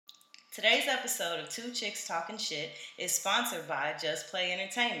Today's episode of Two Chicks Talking Shit is sponsored by Just Play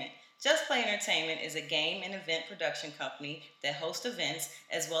Entertainment. Just Play Entertainment is a game and event production company that hosts events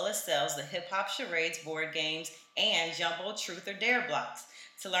as well as sells the Hip Hop Charades board games and Jumbo Truth or Dare blocks.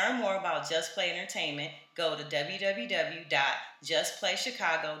 To learn more about Just Play Entertainment, go to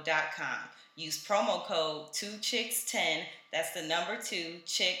www.justplaychicago.com. Use promo code 2Chicks10, that's the number 2,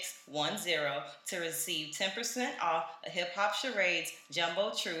 Chicks10, to receive 10% off a Hip Hop Charades,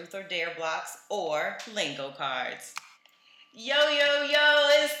 Jumbo Truth or Dare blocks, or Lingo cards. Yo, yo, yo,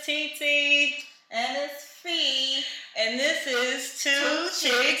 it's TT. And it's Fee. And this is Two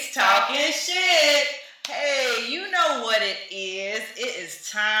Chicks Talking Shit. Hey, you know what it is. It is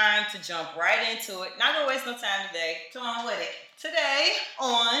time to jump right into it. Not gonna waste no time today. Come on with it. Today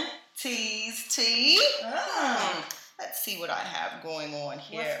on T's Tea. Let's see what I have going on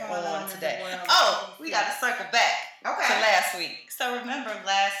here on today. Oh, we got to circle back to last week. So remember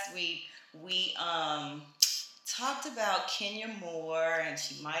last week we talked about Kenya Moore, and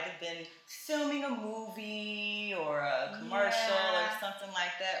she might have been filming a movie or a commercial or something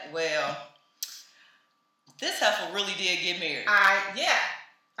like that. Well, this heifer really did get married. I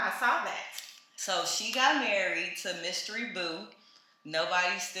saw that. So she got married to Mystery Boo.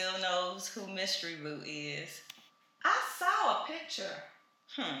 Nobody still knows who Mystery Boo is. I saw a picture.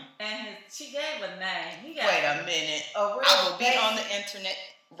 And she gave a name. Wait a minute. I will be on the internet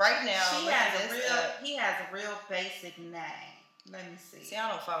right now. He has a real basic name. Let me see. See, I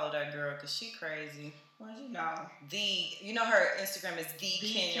don't follow that girl because she crazy. Well, you know. Her Instagram is the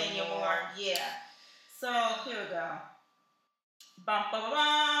Kenya Moore. Yeah. So here we go. Bum, bum, bum,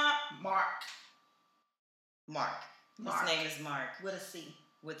 bum. Mark. His name is Mark. With a C.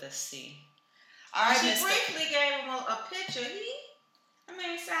 With a C. All right, she briefly gave him a picture.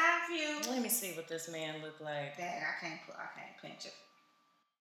 Side view. Let me see what this man looked like. Dang, I can't pinch it.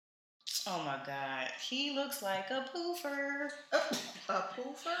 Oh my God. He looks like a poofer. A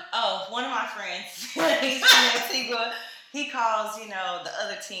poofer? Oh, one of my friends. He calls, the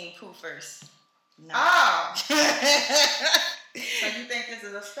other team poofers. No. Oh. So you think this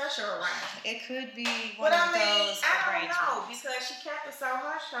is a special arrangement? It could be one of those I don't know, because she kept it so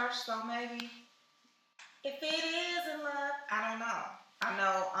hush-hush, so maybe if it is in love, I don't know. I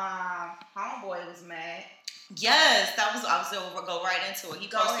know Homeboy was mad. Yes, I was going to go right into it. He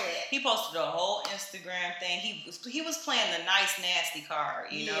posted a whole Instagram thing. He was playing the nice, nasty card,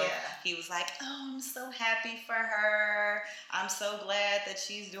 you know. He was like, oh, I'm so happy for her. I'm so glad that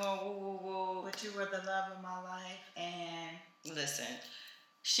she's doing woo-woo-woo. But you were the love of my life, and... Listen,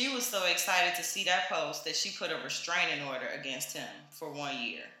 she was so excited to see that post that she put a restraining order against him for 1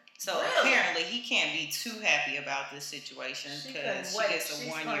 year. So apparently he can't be too happy about this situation because she gets a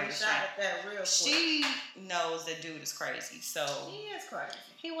 1 year restraining. She knows that dude is crazy. So he is crazy.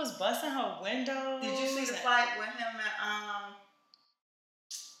 He was busting her windows. Did you see the fight with him and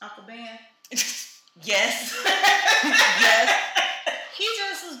Uncle Ben? Yes. Yes. He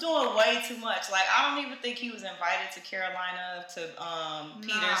just was doing way too much. Like, I don't even think he was invited to Carolina to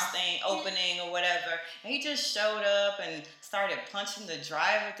Peter's thing, opening or whatever. And he just showed up and started punching the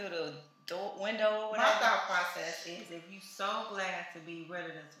driver through the window or whatever. My thought process is, if you're so glad to be rid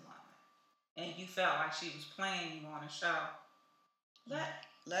of this woman and you felt like she was playing you on a show, let her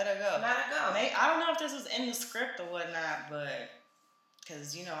go. Let her go. I don't know if this was in the script or whatnot, but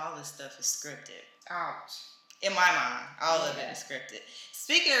because, all this stuff is scripted. Ouch. In my mind, all of it is scripted.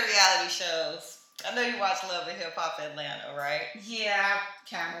 Speaking of reality shows, I know you watch Love and Hip Hop Atlanta, right? Yeah, I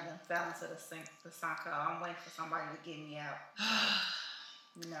kind of fell into the sunk hole. I'm waiting for somebody to get me out.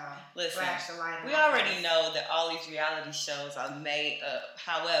 Listen, flash the light. We already know that all these reality shows are made up.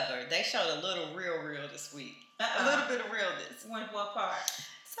 However, they showed a little real this week. A little bit of realness. What part?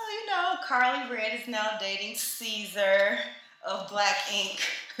 So, Carly Red is now dating Caesar of Black Ink.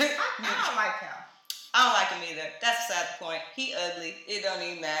 I don't like him. I don't like him either. That's beside the point. He ugly. It don't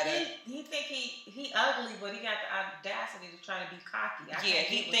even matter. He think he ugly, but he got the audacity to try to be cocky.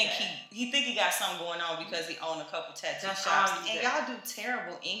 He think he got something going on because he owned a couple tattoo shops. And y'all do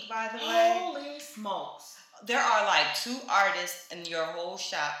terrible ink, by the way. Holy smokes! There are like 2 artists in your whole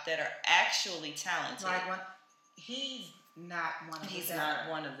shop that are actually talented. He's not one of them. He's not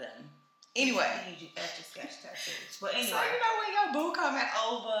one of them. Anyway. Etch-a-sketch tattoos. But anyway. So, when your boo coming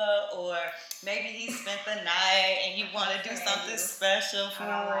over, or maybe he spent the night and you want to do something special for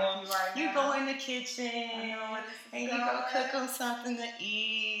him. You go in the kitchen and you go cook him something to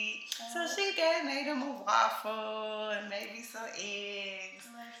eat. So she made him a waffle and maybe some eggs.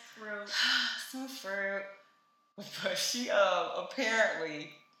 Some fruit. But she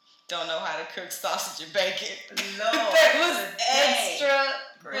apparently don't know how to cook sausage and bacon. No. That was extra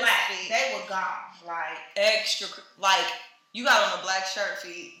crispy. gone. Like extra, like you got on a black shirt,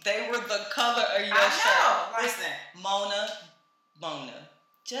 feet. They were the color of your shirt. Like, listen, Mona,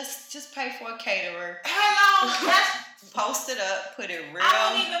 just pay for a caterer. Hello, post it up, put it real.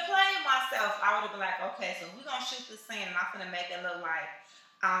 I wouldn't even play myself. I would have been like, okay, so we're gonna shoot this scene, and I'm gonna make it look like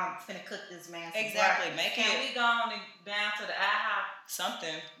I'm finna cook this man. Exactly. Make it. Can we go on and down to the IHOP?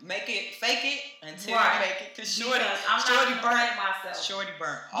 Something. Make it, fake it until you make it. Cause Shorty burnt myself. Shorty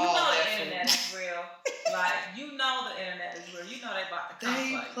burnt. You know the internet is real. Like you know the internet is real. You know they about to come.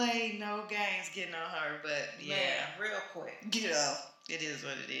 They play no games getting on her, but yeah, man, real quick. You know, it is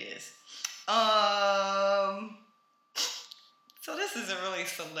what it is. So this isn't really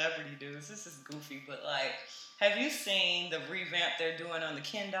celebrity news. This is goofy, but like, have you seen the revamp they're doing on the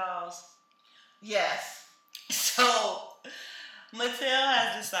Ken dolls? Yes. So Mattel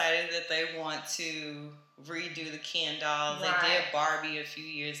has decided that they want to redo the Ken dolls. Right. They did Barbie a few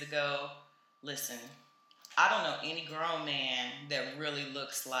years ago. Listen, I don't know any grown man that really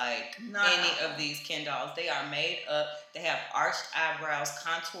looks like any of these Ken dolls. They are made up. They have arched eyebrows,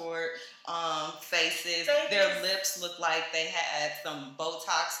 contoured faces. Their lips look like they had some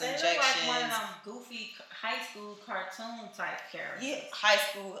Botox injections. They look like one of them goofy high school cartoon type characters. Yeah, high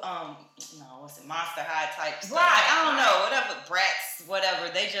school, Monster High type stuff. Right. I don't know, whatever, brats, whatever.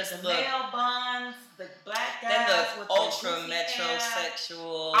 They just look. Nail buns, the black guys. They look with ultra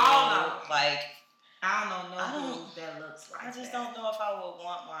metrosexual. Like. I don't know who that looks like. I just don't know if I would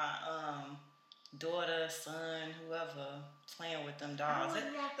want my daughter, son, whoever playing with them dolls. I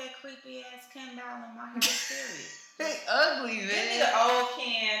wouldn't want that creepy ass Ken doll in my house, period. They ugly, man. Give me the old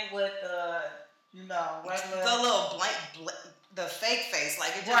Ken with the, regular. The little the fake face.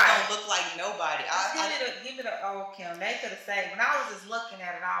 Like, it just don't look like nobody. Give it an old Ken. They could have said, when I was just looking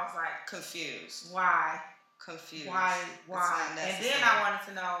at it, I was like. Confused. Why? Confused. Why? And then I wanted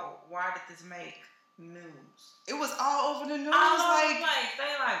to know, why did this make news? It was all over the news. All over the place.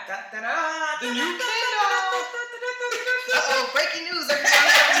 They like the new Ken doll. Breaking news! Everybody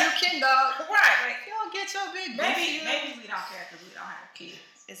has a new Ken doll. Right. Like, y'all get your big. Maybe we don't care because we don't have kids.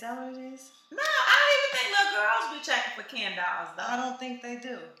 Is that what it is? No, I don't even think little girls be checking for Ken dolls though. I don't think they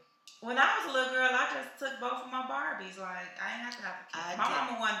do. When I was a little girl, I just took both of my Barbies. Like, I ain't have to have a kid. My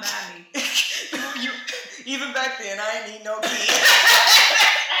mama wouldn't buy me. Even back then, I ain't need no kid.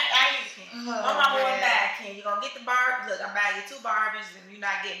 I ain't need a kid. My mama wouldn't buy a kid. You gonna get the Barbie? Look, I'm buying you 2 Barbies, and you're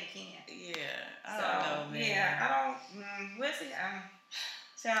not getting a kid. Yeah, I don't know, man. Yeah, I don't. We'll see.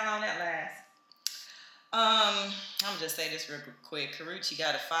 See how long that lasts. I'm gonna just say this real quick. Karrueche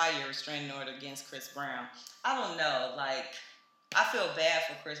got a 5-year restraining order against Chris Brown. I don't know, like. I feel bad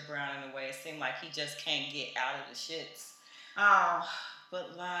for Chris Brown in a way. It seemed like he just can't get out of the shits. Oh.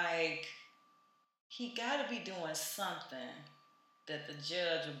 But, like, he got to be doing something that the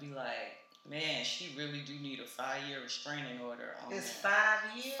judge would be like, man, she really do need a 5-year restraining order on It's him.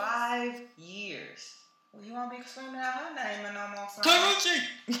 5 years? 5 years. Well, you won't be screaming out her name and no more songs.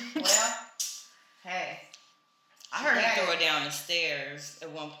 Karrueche! Well, hey. I heard he threw her down the stairs at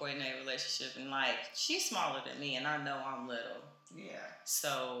one point in their relationship, and, like, she's smaller than me, and I know I'm little. Yeah.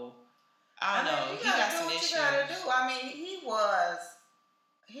 So, I don't know. He got some issues. You gotta do. I mean, he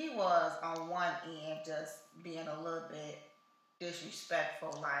was on one end just being a little bit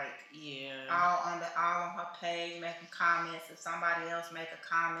disrespectful, like all on her page making comments. If somebody else make a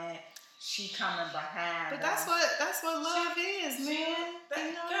comment, she coming behind. But that's what love is, man.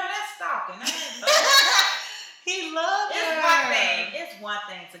 Girl, that's stalking. He loved her. It's one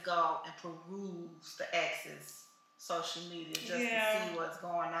thing to go and peruse the exes' social media just to see what's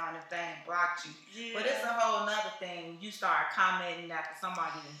going on if they ain't blocked you. Yeah. But it's a whole nother thing when you start commenting after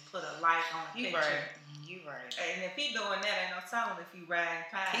somebody didn't put a like on a picture. You right. And if he doing that, ain't no telling if he riding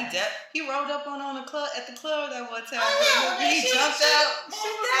past. He rolled up on the club at the club that one time. He jumped out. She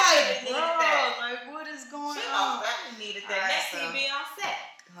was like, like, what is going on? She most definitely needed that. Next he be on set.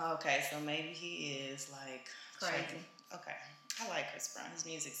 Okay, so maybe he is like crazy. Okay. I like Chris Brown. His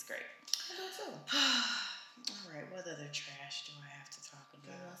music's great. I do too. All right, what other trash do I have to talk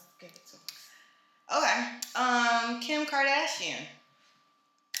about? Yeah, let's give it to us. Okay. Kim Kardashian.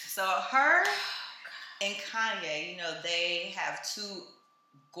 So her and Kanye, they have 2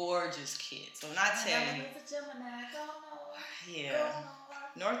 gorgeous kids. So when I tell you,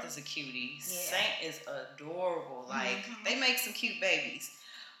 North is a cutie. Yeah. Saint is adorable. Like they make some cute babies.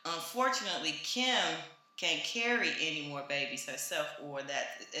 Unfortunately, Kim can't carry any more babies herself, or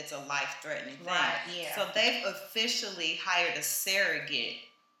that it's a life-threatening thing. Right, yeah. So they've officially hired a surrogate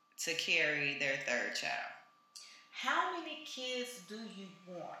to carry their 3rd child. How many kids do you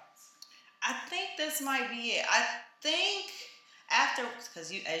want? I think this might be it. I think after,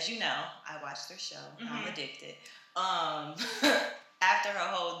 because as you know, I watched their show. I'm addicted. After her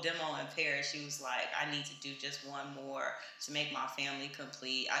whole demo in Paris, she was like, I need to do just one more to make my family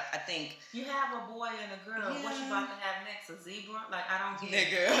complete. I think... You have a boy and a girl. Yeah. What you about to have next? A zebra? Like, I don't get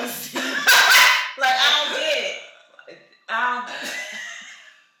it. Like, I don't get it. I don't...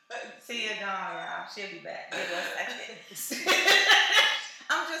 See you gone, y'all. She'll be back. Give us a second.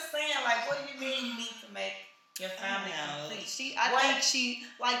 I'm just saying, like, what do you mean you need to make your family complete? I think she,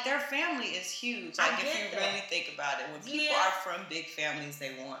 like, their family is huge. Like, if you really think about it, when people are from big families,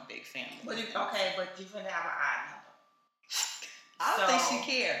 they want big families. But you're going to have an odd number. I don't think she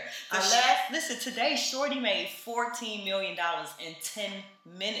cares. Listen, today, Shorty made $14 million in 10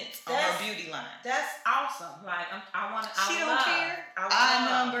 minutes on her beauty line. That's awesome. Like, she don't care.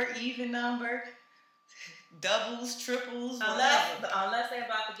 Odd number, even number, doubles, triples, unless they're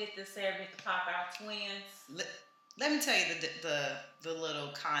about to get this surrogate to pop out twins. Let me tell you the little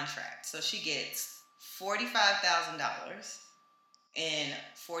contract. So she gets $45,000 in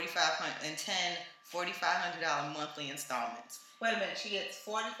 $4,500 monthly installments. Wait a minute, she gets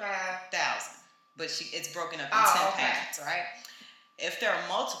 $45,000, but it's broken up in 10 payments, right? If there are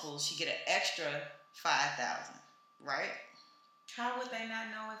multiples, she get an extra $5,000, right? How would they not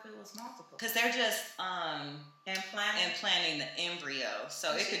know if it was multiple? Because they're just implanting the embryo,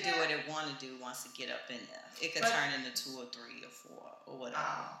 so it could do what it want to do once it get up in there. It could turn into 2 or 3 or 4 or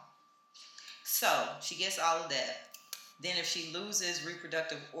whatever. So she gets all of that. Then if she loses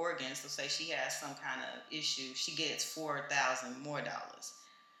reproductive organs, so say she has some kind of issue, she gets $4,000 more. And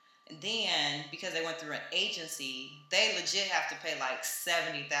then, because they went through an agency, they legit have to pay like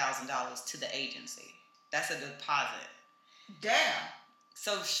 $70,000 to the agency. That's a deposit. Damn.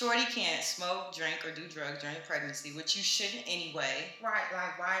 So Shorty can't smoke, drink, or do drugs during pregnancy, which you shouldn't anyway. Right,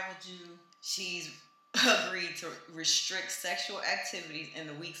 like why would you? She's agreed to restrict sexual activities in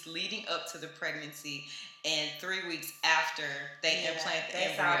the weeks leading up to the pregnancy and 3 weeks after they implant the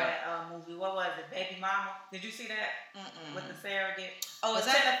embryo. Saw that movie. What was it? Baby Mama. Did you see that? With the surrogate? Oh, is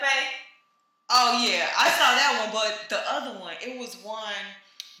that Tina Fey? Oh yeah, I saw that one. But the other one, it was one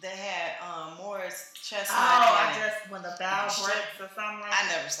that had Morris Chestnut. When the bowel breaks or something like that. I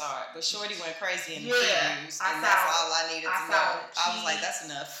never saw it, but Shorty went crazy in the previews, and that's all I needed to know. I was like, that's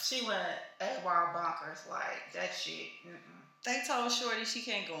enough. She went wild bonkers, like that shit. They told Shorty she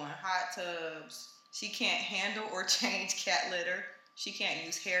can't go in hot tubs. She can't handle or change cat litter. She can't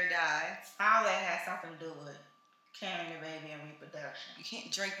use hair dye. All that has something to do with carrying the baby and reproduction. You can't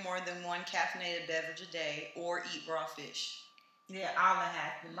drink more than 1 caffeinated beverage a day or eat raw fish. Yeah, all that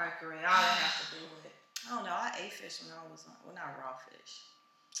has the mercury. All that has to do with it. I don't know. I ate fish when I was not raw fish.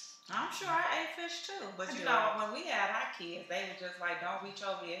 I'm sure I ate fish too, but you know, when we had our kids, they were just like, "Don't reach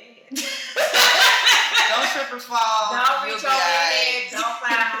over your head, don't trip or fall, don't reach over your head, don't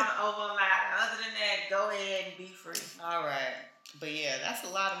climb over a ladder. Other than that, go ahead and be free." All right, but yeah, that's a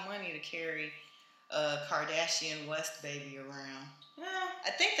lot of money to carry a Kardashian West baby around. Yeah,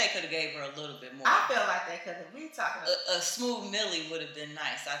 I think they could have gave her a little bit more. I feel like they could have. We talking a smooth Millie would have been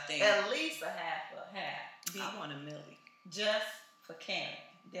nice. I think at least a half. I want a Millie just for Karen.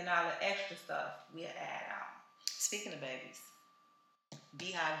 Then all the extra stuff we'll add on. Speaking of babies,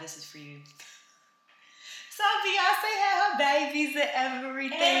 Beehive, this is for you. So Beyonce had her babies and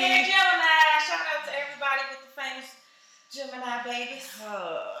everything. And Gemini, shout out to everybody with the famous Gemini babies.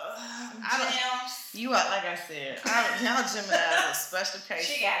 You are, like I said, y'all Gemini is a special case.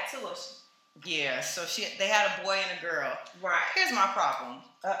 She got 2 of them. Yeah, so they had a boy and a girl. Right. Here's my problem.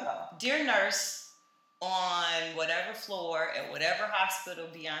 Dear nurse, on whatever floor at whatever hospital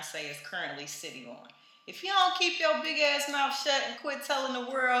Beyonce is currently sitting on, if you don't keep your big ass mouth shut and quit telling the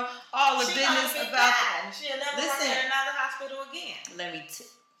world all the business about she'll never work at another hospital again. Let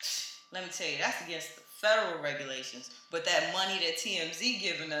me tell you, that's against the federal regulations. But that money that TMZ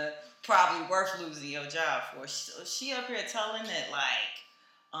giving her probably worth losing your job for. She up here telling that like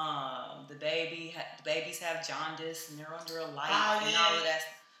the babies have jaundice and they're under a light and all of that.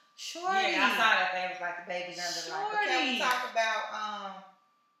 Shorty. Yeah, I saw that they was like the baby's under the light. But can we talk about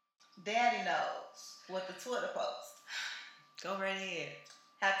Daddy Knows with the Twitter post? Go right ahead.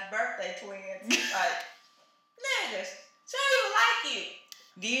 Happy birthday, twins. Like, niggas, she don't even like you.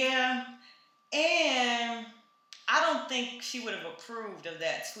 Yeah, and I don't think she would have approved of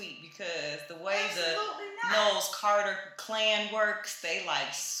that tweet because the way the Knowles Carter clan works, they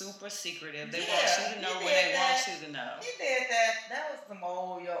like super secretive. They want you to know when they want you to know. He did that. That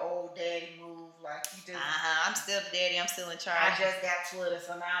was your old daddy move. Like he just. I'm still the daddy. I'm still in charge. I just got Twitter,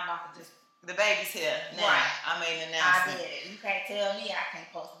 so now I'm about to just. The baby's here. Now, right. I made an announcement. I did it. You can't tell me I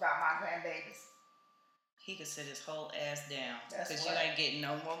can't post about my grandbabies. he could sit his whole ass down. Because you ain't getting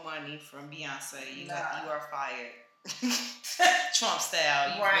no more money from Beyonce. You are fired. Trump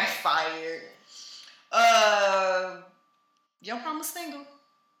style. You are fired. Young Mama single.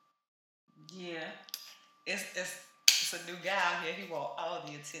 Yeah. It's a new guy out here. He want all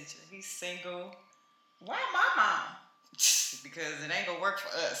the attention. He's single. Why my mama? Because it ain't gonna work for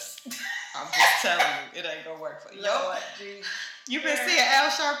us. I'm just telling you, it ain't gonna work for you. Lord, you been seeing Al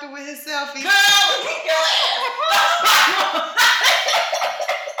Sharpton with his selfie? Girl,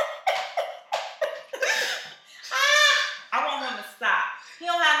 I want him to stop. He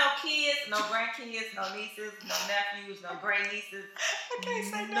don't have no kids, no grandkids, no nieces, no nephews, no great nieces. I can't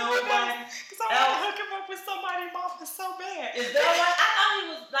say nobody. Because I want to hook him up with somebody mom is so bad. Is that what? I know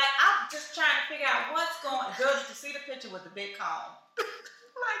he was like, I'm just trying to figure out what's going on. Girl, did you see the picture with the big comb?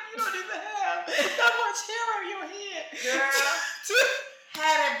 Like, you don't even have that much hair on your head. Girl.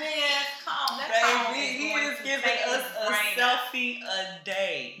 Had a big ass comb. That comb he is giving us a selfie a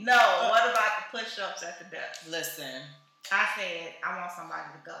day. No, what about the push-ups at the desk? Listen. I said, I want somebody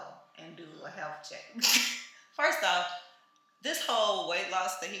to go and do a health check. First off, this whole weight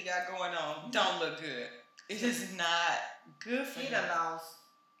loss that he got going on don't look good. It is not good for him. He done lost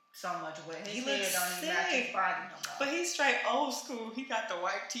so much weight. His head don't even match his body no more. But he's straight old school. He got the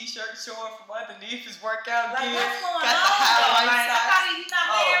white t-shirt showing from underneath his workout gear. What's going got on? The high white I thought he's not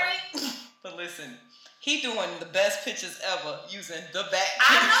married. But listen, he doing the best pictures ever using the back.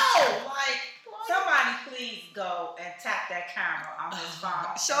 I know. Somebody please go and tap that camera on his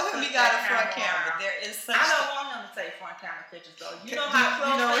phone. Show him he got a front camera. There is such. I don't want him to take front camera pictures though. You know how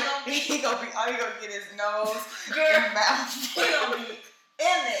close they're gonna be. He gonna get his nose and mouth. He gonna be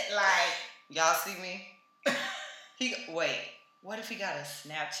in it like. Y'all see me? Wait. What if he got a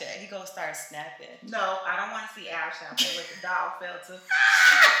Snapchat? He gonna start snapping. No, I don't want to see Al Sharpton with the dog filter.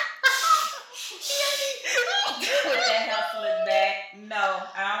 Put that hustling back. No,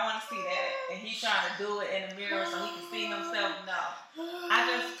 I don't want to see that. And he's trying to do it in the mirror so he can see himself. No.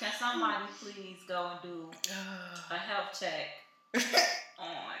 Can somebody please go and do a health check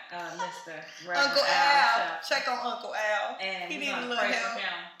on Mr. Uncle Al. Check on Uncle Al. And he we're need a going to little pray help. for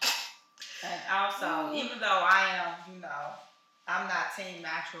him. And also, even though I am, I'm not team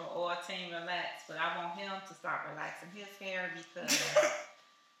natural or team relax, but I want him to start relaxing his hair because...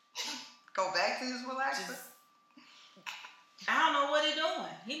 Go back to his relaxer? I don't know what he's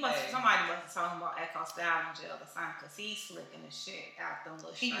doing. Somebody must have told him about Echo Styling Gel or something because he's slicking the shit out them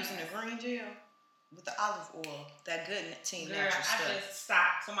little He using the green gel with the olive oil. That good team natural stuff. I just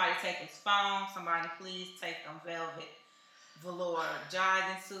stopped. Somebody take his phone. Somebody please take them velvet velour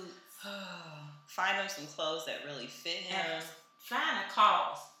jogging suits. Find him some clothes that really fit him. And find a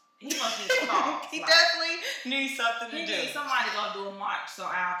cause. He must need a cause. He definitely needs something to do. He needs somebody to do a march so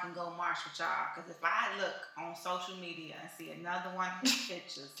Al can go march with y'all. Because if I look on social media and see another one of his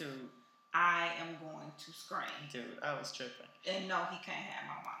pictures, dude, I am going to scream. Dude, I was tripping. And no, he can't have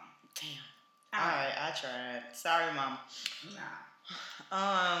my mama. Damn. All right, I tried. Sorry, Mom.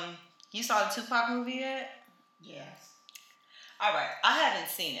 Nah. You saw the Tupac movie yet? Yes. All right, I haven't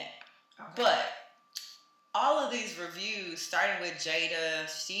seen it, but all of these reviews, starting with Jada,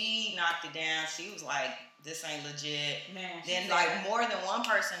 she knocked it down. She was like, "This ain't legit." Man, then more than one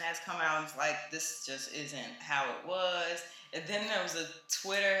person has come out and was like, "This just isn't how it was." And then there was a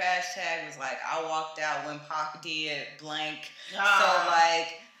Twitter hashtag was like, "I walked out when Pac did blank." So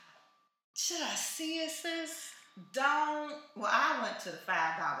like, should I see it, sis? Don't. Well, I went to the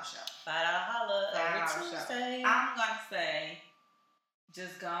 $5 show. $5 holla every Tuesday. I'm gonna say,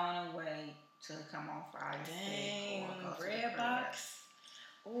 just go on and wait till it come on Friday. Dang, Redbox.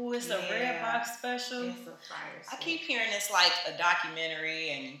 Oh, it's a Redbox special. It's a fire. I keep hearing it's like a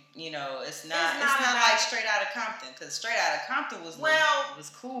documentary, and it's not like Straight Outta Compton, because Straight Outta Compton was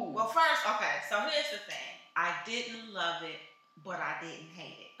cool. Well, first, okay, so here's the thing. I didn't love it, but I didn't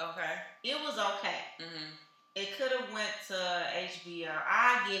hate it. Okay. It was okay. Mm-hmm. It could have went to HBO.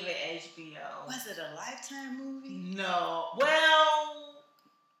 I give it HBO. Was it a Lifetime movie? No. Well,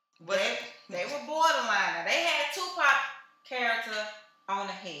 they were borderline. They had Tupac character on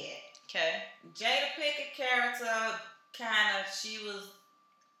the head. Okay. Jada Pinkett character, she was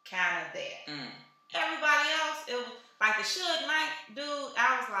kind of there. Everybody else, it was like the Suge Knight dude.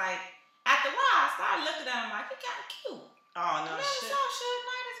 I was like, after a while, I started looking at him like, he kind of cute. Oh no, Suge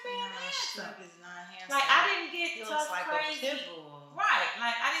Knight is being handsome. Suge is not handsome. Like I didn't get he tough looks like crazy. A pit bull. Right,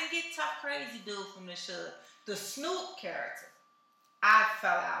 like I didn't get tough crazy dude from the Suge. The Snoop character, I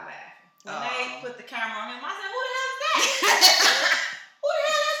fell out laughing when they put the camera on him. I said, "Who the hell is that? Who the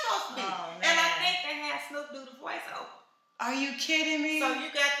hell is that supposed to be?" And I think they had Snoop do the voiceover. Are you kidding me? So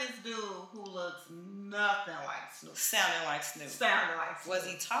you got this dude who looks nothing like Snoop. Sounding like Snoop. Was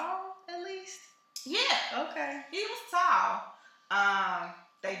he tall at least? Yeah. Okay. He was tall.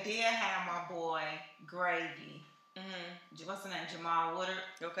 They did have my boy Gravy. Mm-hmm. What's his name? Jamal Woodard.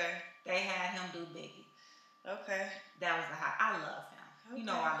 Okay. They had him do Biggie. Okay. That was the high. I love him. Okay. You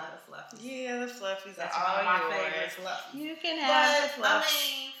know I love the Fluffies. Yeah, the Fluffies. That's one of my favorite Fluffies. You can have the Fluffies. I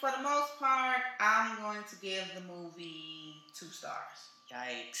mean, for the most part, I'm going to give the movie 2 stars.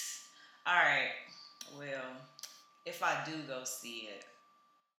 Yikes. All right. Well, if I do go see it,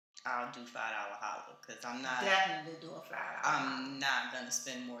 I'll do $5 holla because I'm not. Definitely do a $5. I'm not gonna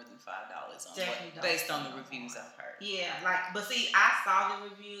spend more than $5 on it based on the reviews I've heard. Yeah, but see, I saw the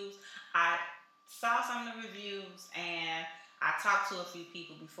reviews. I saw some of the reviews, and I talked to a few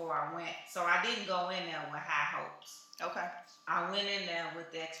people before I went, so I didn't go in there with high hopes. Okay. I went in there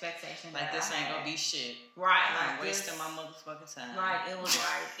with the expectation like this ain't gonna be shit. Right. I'm wasting my motherfucking time. Right. It was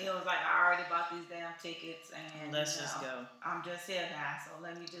like I already bought these damn tickets and let's just go. I'm just here now, so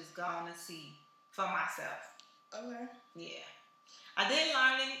let me just go on and see for myself. Okay. Yeah. I didn't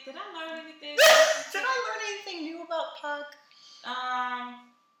learn anything. Did I learn anything? Did I learn anything new about Pac?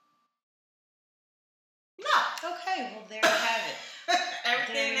 No. Okay, well there you have it.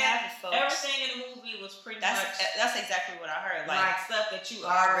 Everything in the movie was pretty much. That's exactly what I heard. Like stuff that you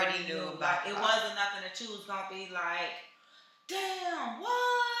already knew about. It wasn't nothing that you was gonna be like, damn,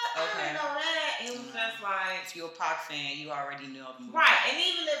 what? Okay. I didn't know that. It was just like, if you're a Pac fan, you already knew the movie. Right, and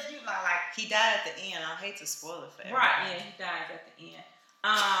even if you like he died at the end. I hate to spoil it for everybody. Right, yeah, he dies at the end.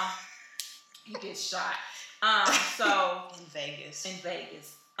 He gets shot. So in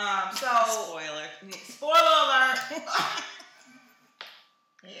Vegas. So spoiler alert.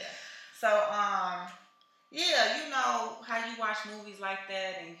 Yeah. So yeah, you know how you watch movies like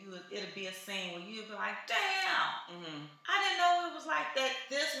that, and it'll be a scene where you'll be like, damn, I didn't know it was like that.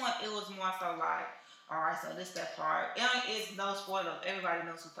 This one, it was more so like, all right, so this that part. It's no spoiler. Everybody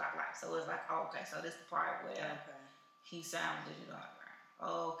knows who Pac like, so it's like, oh, okay, so this the part where he sounded it on the ground.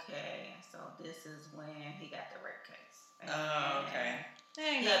 Okay, so this is when he got the rape case. Okay.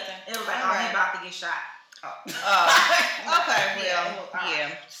 Ain't nothing. It was like, he about to get shot. Okay,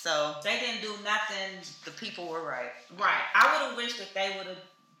 yeah. So they didn't do nothing. The people were right. Right. I would have wished that they would have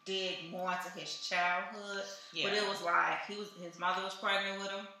did more into his childhood. Yeah. But it was like his mother was pregnant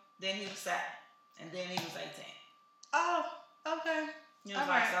with him, then he was 7, and then he was 18. Oh, okay. It was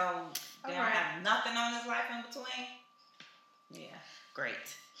like, so they don't have nothing on his life in between. Yeah.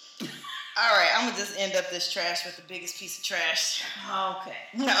 Great. All right, I'm going to just end up this trash with the biggest piece of trash. Okay.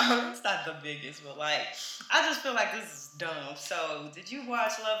 No, it's not the biggest, but I just feel like this is dumb. So, did you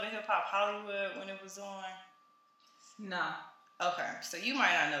watch Love and Hip Hop Hollywood when it was on? No. Okay, so you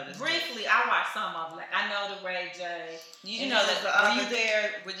might not know this. Briefly, I watched some of it. I know the Ray J. You know that? Were you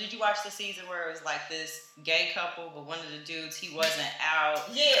there? Did you watch the season where it was like this gay couple, but one of the dudes, he wasn't out?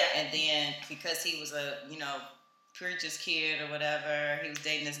 Yeah. And then because he was a, preacher's kid or whatever, he was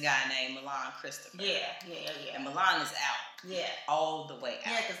dating this guy named Milan Christopher. Yeah. And Milan is out. Yeah. All the way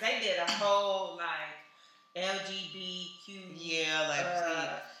out. Yeah, because they did a whole, LGBTQ.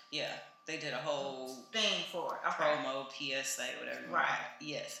 Yeah, they did a whole thing for it. Okay. Promo, PSA, whatever. Right.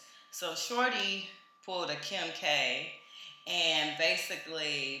 Yes. So Shorty pulled a Kim K and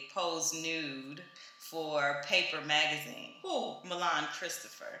basically posed nude for Paper Magazine. Who? Milan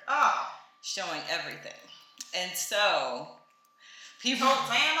Christopher. Oh. Showing everything. And so, people...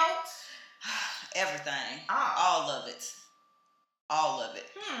 Thanos? Everything. Oh. All of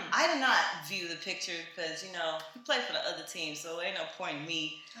it. I did not view the picture because, you play for the other team, so ain't no point in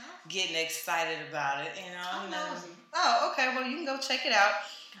me getting excited about it, Oh, okay, well, you can go check it out.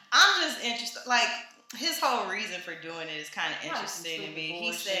 I'm just interested, his whole reason for doing it is kind of interesting to me.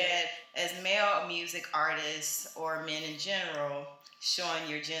 He said, as male music artists or men in general, showing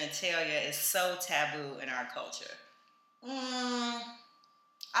your genitalia is so taboo in our culture.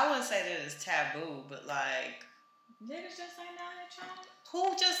 I wouldn't say that it's taboo, but niggas just ain't out here trying.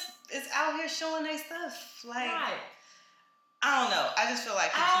 Who just is out here showing their stuff? Right. I don't know. I just feel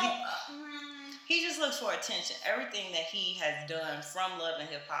like he just looks for attention. Everything that he has done from Love and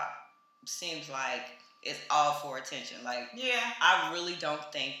Hip Hop seems like it's all for attention. I really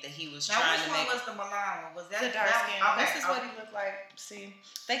don't think that he was trying to make. Which one was the Milan one? Was that the dark skin? Okay. This is what he looked like. See,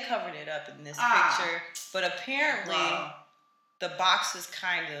 they covered it up in this picture, but apparently the box is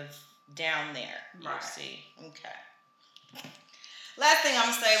kind of down there. You see, okay. Last thing I'm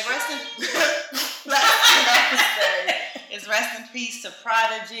gonna say, rest in peace to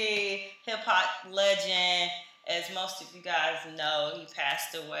Prodigy, hip hop legend. As most of you guys know, he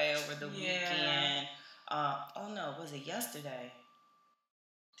passed away over the weekend. Was it yesterday?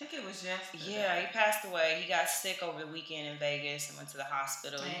 I think it was yesterday. Yeah, he passed away. He got sick over the weekend in Vegas and went to the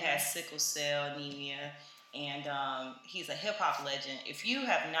hospital. He had sickle cell anemia, and he's a hip hop legend. If you don't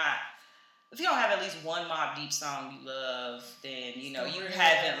have at least one Mobb Deep song you love, then you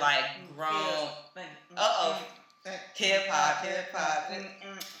haven't grown. Hip hop.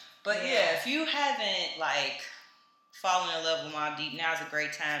 But if you haven't fallen in love with Mobb Deep, now's a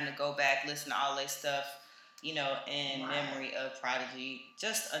great time to go back, listen to all their stuff. In memory of Prodigy.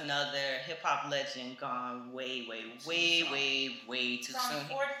 Just another hip-hop legend gone way too soon.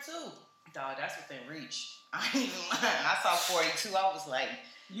 42. Dog, that's within reach. I ain't even lying. I saw 42. I was like,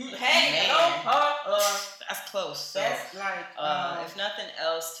 that's close. So, that's if nothing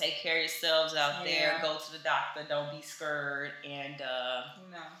else, take care of yourselves out there. Go to the doctor. Don't be scared. And,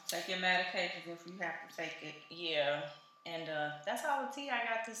 take your medications if you have to take it. Yeah. And that's all the tea I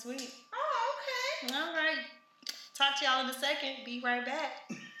got this week. Oh, okay. All right. Talk to y'all in a second. Be right back.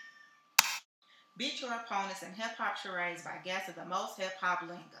 Beat your opponents in hip-hop charades by guessing the most hip-hop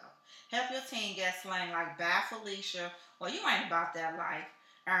lingo. Help your team guess slang like Bad Felicia or You Ain't About That Life.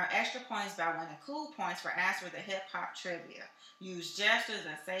 Earn extra points by winning cool points for answering the hip-hop trivia. Use gestures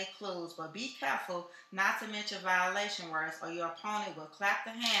and say clues, but be careful not to mention violation words or your opponent will clap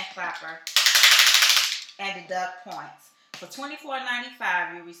the hand clapper and deduct points. For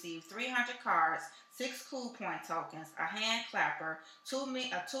 $24.95, you receive 300 cards, 6 cool point tokens, a hand clapper, a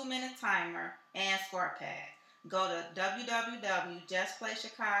 2-minute timer, and score pad. Go to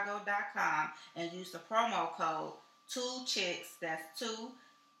www.justplaychicago.com and use the promo code 2CHICKS, that's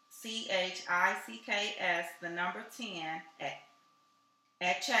 2CHICKS, the number 10,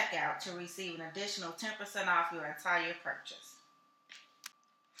 at checkout to receive an additional 10% off your entire purchase.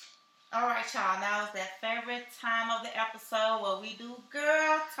 All right, y'all. Now is that favorite time of the episode where we do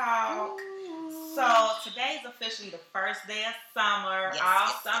girl talk. Ooh. So today's officially the first day of summer.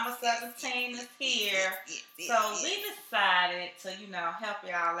 Summer 17 is here. We decided to, help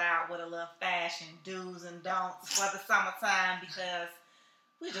y'all out with a little fashion do's and don'ts for the summertime because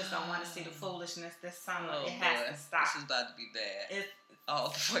we just don't want to see the foolishness this summer. It has to stop. This is about to be bad. It's all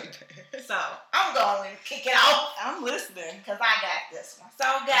the way bad. So I'm going to kick it off. I'm listening. Because I got this one. So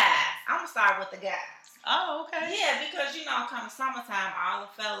guys, I'm going to start with the guys. Oh, okay. Yeah, because, come summertime, all the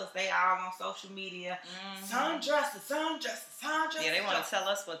fellas, they all on social media. Mm-hmm. Sundresses. Yeah, they want to tell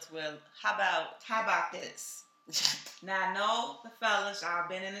us what to wear. How about this? Now, I know the fellas, y'all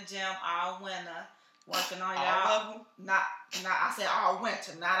been in the gym all winter. Working on y'all. All of them? Not, I said all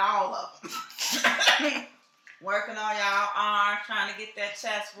winter, not all of them. Working on y'all arms, trying to get that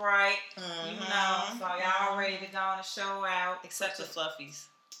chest right. Mm-hmm. So y'all ready to go on the show out. Except the fluffies.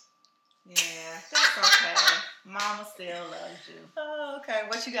 Yeah, that's okay. Mama still loves you. Oh, okay.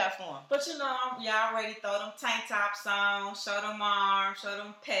 What you got for them? But y'all ready to throw them tank tops on, show them arms, show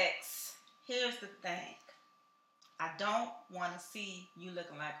them pecs. Here's the thing. I don't want to see you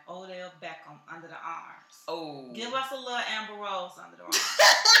looking like Odell Beckham under the arms. Oh. Give us a little Amber Rose under the arms.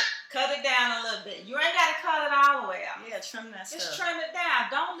 Cut it down a little bit. You ain't got to cut it all the way out. Yeah, trim that stuff. Just trim it down.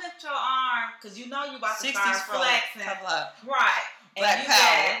 Don't lift your arm because you know you about to start flexing. Right. Black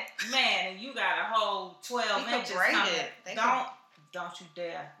power. And you got a whole 12 inches coming. Don't you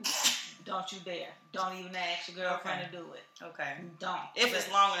dare. Don't you dare. Don't even ask your girlfriend to do it. Okay. Don't. If it's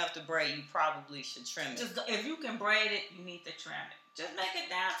long enough to braid, you probably should trim it. If you can braid it, you need to trim it. Just make it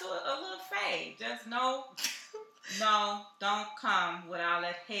down to a little fade. Just no, don't come with all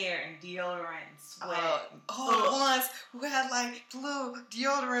that hair and deodorant and sweat. Ones who had blue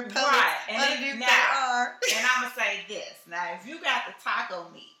deodorant pellets right. underneath their arm. And I'm going to say this. Now, if you got the taco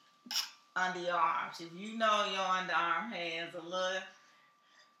meat under your arms, if you know your underarm has a little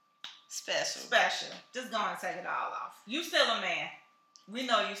special, just go and take it all off. You still a man. We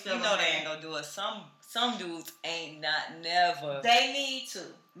know you still a man. You know they ain't going to do it. Some dudes ain't never. They need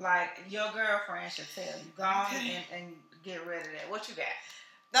to. Like, your girlfriend should tell you. Go on and get rid of that. What you got?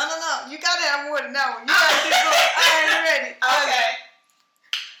 No. You got to have more than that one. You got to keep going. I ain't ready. Okay.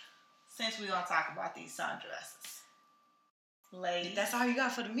 Since we're going to talk about these sundresses. Ladies. That's all you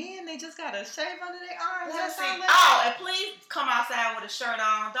got for the men? They just got to shave under their arms? And please come outside with a shirt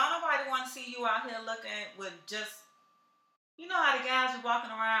on. Don't nobody want to see you out here looking with just... You know how the guys be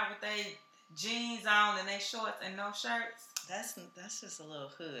walking around with their jeans on and their shorts and no shirts? That's just a little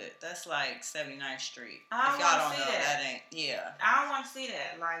hood. That's like 79th Street. I don't want to see that. That ain't, yeah. I don't want to see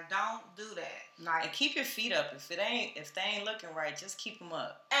that. Like, don't do that. Like, and keep your feet up. If they ain't looking right, just keep them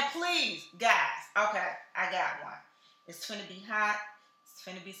up. And please, guys, okay, I got one. It's finna be hot. It's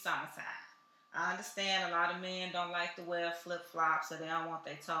finna be summertime. I understand a lot of men don't like to wear flip-flops or they don't want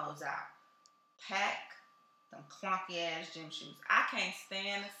their toes out. Pack them clunky ass gym shoes. I can't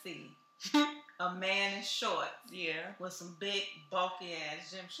stand to see a man in shorts. Yeah. With some big bulky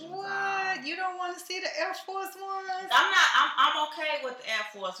ass gym shoes. What? You don't want to see the Air Force Ones? I'm okay with the Air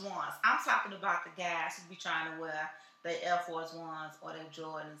Force Ones. I'm talking about the guys who be trying to wear their Air Force Ones or their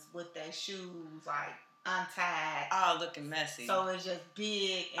Jordans with their shoes like untied. Oh, looking messy. So it's just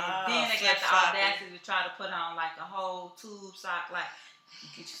big, and then they got the audacity to try to put on like a whole tube sock. Like,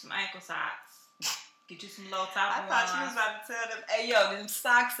 get you some ankle socks. Get you some low top ones. I thought you was about to tell them, hey, yo, them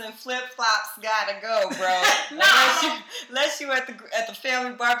socks and flip-flops gotta go, bro. No. Unless you at the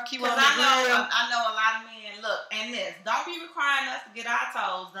family barbecue on the grill. I know a lot of men, look, and this, don't be requiring us to get our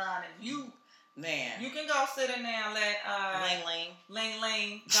toes done. If you, man, you can go sit in there and let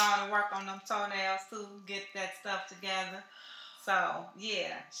Ling go on and work on them toenails too, get that stuff together. So,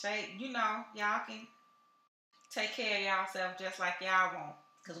 yeah, y'all can take care of y'allself just like y'all want.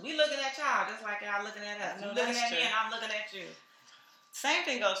 Because we looking at y'all just like y'all looking at us. You looking at me and I'm looking at you. Same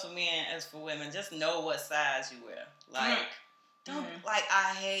thing goes for men as for women. Just know what size you wear. Like,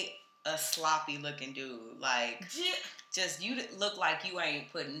 I hate a sloppy looking dude. Like, just you look like you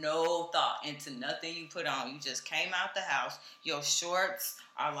ain't put no thought into nothing you put on. You just came out the house. Your shorts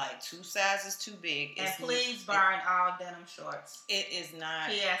are like 2 sizes too big. And please burn all denim shorts. It is not.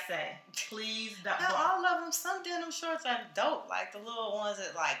 PSA. Please don't. Not all of them. Some denim shorts are dope. Like the little ones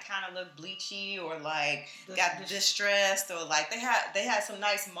that like kind of look bleachy or like got distressed or like they had some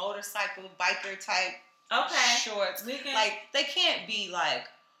nice motorcycle biker type shorts. Like they can't be like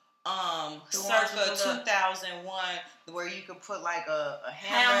circa 2001 where you could put like a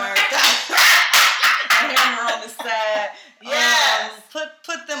hammer. A hammer on the side. Yes.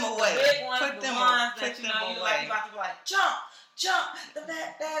 Put them away. The big ones, put them ones away. that you like about to be like jump. The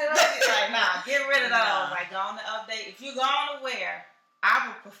bad like nah, get rid of those. Like go on the update. If you're going to wear, I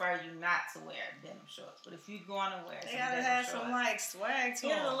would prefer you not to wear denim shorts. But if you're going to wear, they gotta have some like swag to them.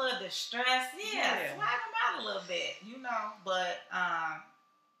 Get a little distressed. Yeah, swag them out a little bit. But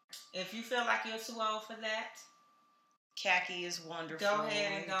if you feel like you're too old for that. Khaki is wonderful. Go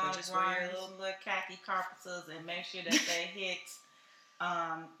ahead and go and wear some little khaki carpeters and make sure that they hit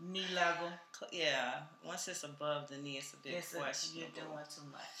knee level. Yeah, once it's above the knee, it's a bit questionable. You're doing too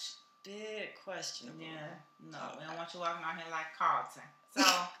much. Big questionable. Yeah, no, we don't want you walking out here like Carlton. So,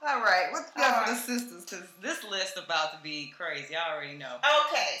 all right, what's up for the sisters? Because this list about to be crazy. I already know.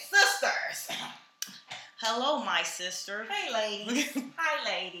 Okay, sisters. Hello, my sister. Hey, ladies. Hi,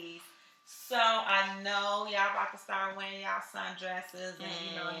 ladies. So, I know y'all about to start wearing y'all sundresses and,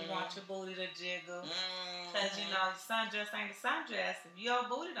 you want your booty to jiggle. Because, your sundress ain't a sundress. If your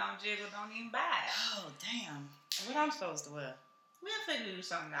booty don't jiggle, don't even buy it. Oh, damn. What I'm supposed to wear? We'll figure you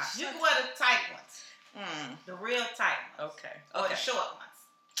something out. You can wear the tight ones. The real tight ones. Okay. Or the short ones.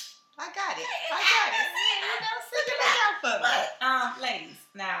 I got it. Figure it out for me. But, ladies,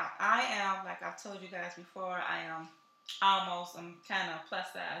 now, I am, like I've told you guys before, I'm kind of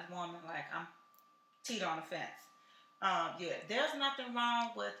plus size woman. Like I'm teeter on the fence. There's nothing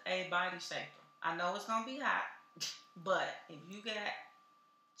wrong with a body shaper. I know it's gonna be hot, but if you got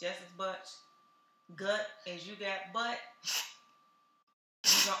just as much gut as you got butt,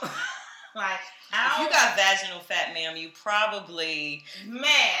 you don't like. If you got vaginal fat, ma'am, you probably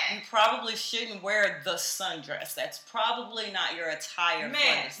shouldn't wear the sundress. That's probably not your attire for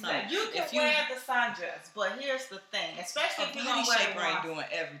the sundress. You can wear the sundress, but here's the thing, especially if you're gonna wear shaper ain't doing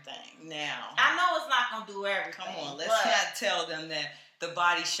everything now. I know it's not gonna do everything. Come on, let's not tell them that the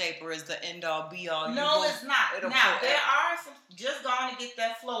body shaper is the end all be all. No, it's not. Now there are some. Just going to get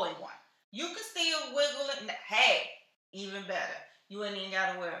that flowy one. You can still wiggle it. Hey, even better. You ain't even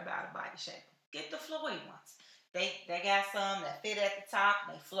gotta worry about a body shaper. Get the flowy ones. They got some that fit at the top.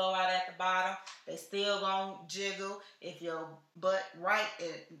 They flow out at the bottom. They still gonna jiggle. If your butt right,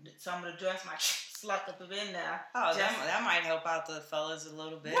 some of the dress might sluck up in there. Oh, that might help out the fellas a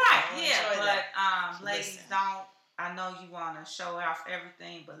little bit. Right, yeah. But ladies, don't. I know you want to show off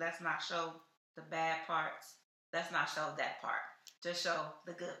everything, but let's not show the bad parts. Let's not show that part. Just show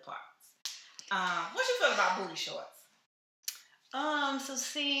the good parts. What you feel about booty shorts? So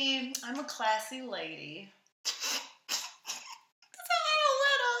see, I'm a classy lady.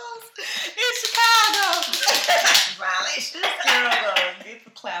 In Chicago. Violation. This girl goes, get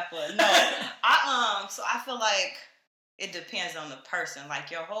the clapper. No, so I feel like it depends on the person. Like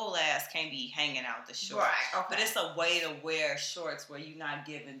your whole ass can't be hanging out the shorts. Right. Okay. But it's a way to wear shorts where you're not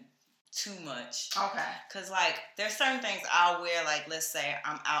giving too much. Okay. Cause like there's certain things I'll wear. Like let's say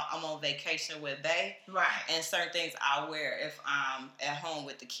I'm on vacation with Bae. Right. And certain things I'll wear if I'm at home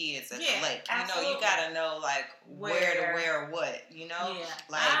with the kids at the lake. Absolutely. You gotta know like where to wear what. Yeah.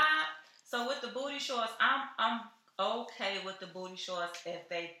 Like So with the booty shorts, I'm okay with the booty shorts if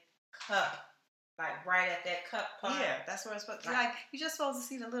they cup, like right at that cup part. Yeah, that's what it's supposed to be. Like, you're just supposed to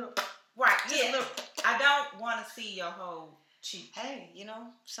see the little... Right, yeah. I don't want to see your whole cheek. Hey,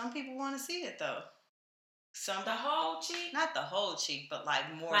 some people want to see it, though. The whole cheek? Not the whole cheek, but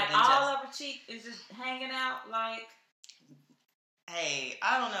like more like than all just... all of the cheek is just hanging out like... Hey,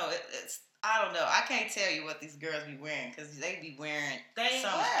 I don't know. I don't know. I can't tell you what these girls be wearing because they be wearing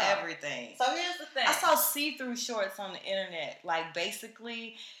everything. So here's the thing. I saw see-through shorts on the internet. Like,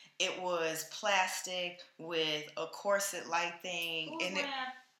 basically, it was plastic with a corset-like thing. Who's wearing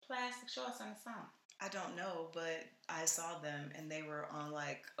plastic shorts in the summer? I don't know, but I saw them, and they were on,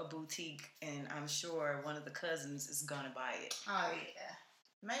 like, a boutique, and I'm sure one of the cousins is going to buy it. Oh, yeah.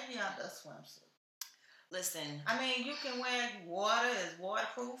 Maybe under a swimsuit. Listen. I mean, you can wear water. It's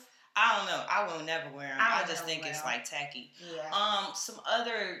waterproof. I don't know. I will never wear them. I just think it's, like, tacky. Yeah. Some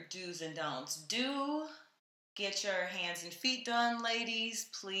other do's and don'ts. Do get your hands and feet done, ladies,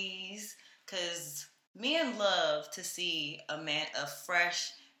 please, because men love to see a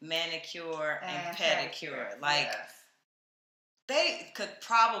fresh manicure and pedicure. Like, they could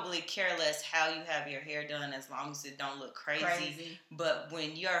probably care less how you have your hair done as long as it don't look crazy. But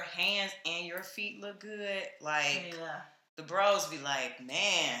when your hands and your feet look good, like, the bros be like,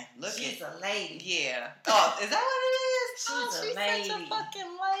 man, she's a lady. Yeah. Oh, is that what it is? She's a lady. Such a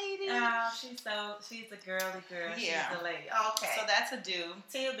fucking lady. Oh, she's a girly girl. Yeah. She's a lady. Okay. So that's a do.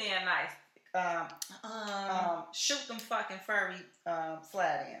 Tia being nice. Shoot them fucking furry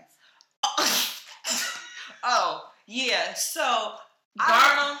slide-ins. Oh, yeah. So,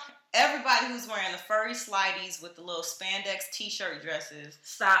 everybody who's wearing the furry slideys with the little spandex t-shirt dresses,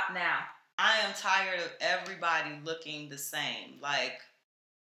 stop now. I am tired of everybody looking the same. Like,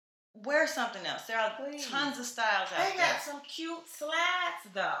 wear something else. There are tons of styles out there. They got some cute slides,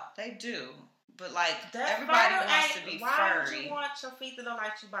 though. They do. But, like, everybody wants to be furry. Why would you want your feet to look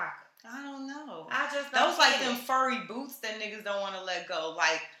like Chewbacca? I don't know. I just don't Those, like, them furry boots that niggas don't want to let go.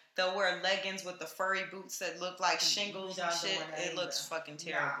 Like, they'll wear leggings with the furry boots that look like shingles and shit. It looks fucking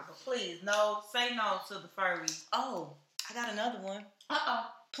terrible. Nah, please, say no to the furries. Oh, I got another one.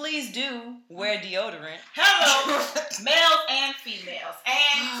 Please do wear deodorant. Hello, males and females.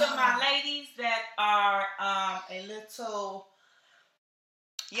 And to my ladies that are a little...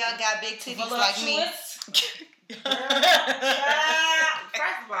 Y'all got big titties like me. First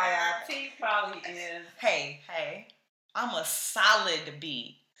of all, y'all, teeth probably is... Hey. I'm a solid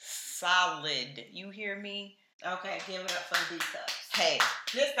B. Solid. You hear me? Okay, give it up for the B-cups. Hey.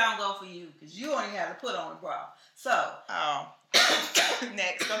 This don't go for you, because you only have to put on a bra. So...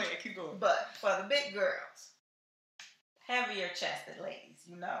 Next, go ahead, keep going. But for the big girls, heavier chested ladies,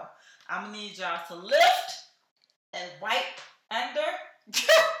 I'm gonna need y'all to lift and wipe under.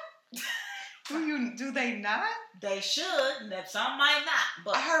 Do they not? They should. Some might not.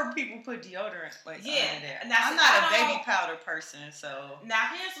 But I heard people put deodorant under there. Now, I'm not a baby powder person, so. Now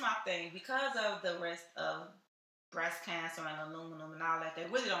here's my thing. Because of the risk of breast cancer and aluminum and all that, they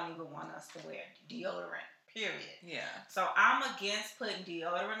really don't even want us to wear deodorant. Period. Yeah. So I'm against putting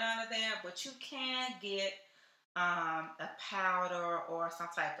deodorant under there, but you can get a powder or some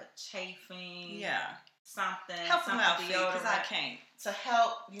type of chafing. Yeah. Something. Help them out, because I can't. To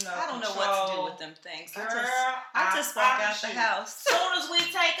help, I don't know what to do with them things. Girl, I just walk out the house. Soon as we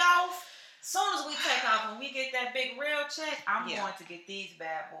take off, when we get that big real check, I'm going to get these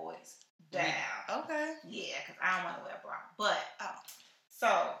bad boys down. Okay. Yeah, because I don't want to wear a bra. But,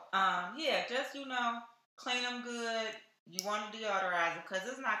 just, clean them good. You want to deodorize them because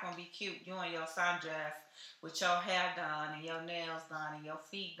it's not going to be cute. You in your sundress with your hair done and your nails done and your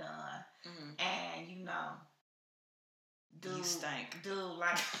feet done. Mm-hmm. And, you stink. Dude,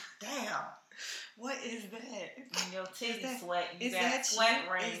 like, damn. What is that? And your titties sweating. Is that sweat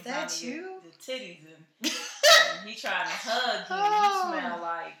you? rings is that you? The titties. And he trying to hug you. And you smell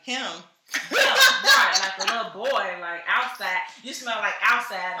like... him. Right, like a little boy, like outside. You smell like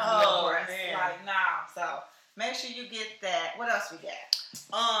outside on your breath. Like, nah. So... make sure you get that. What else we got?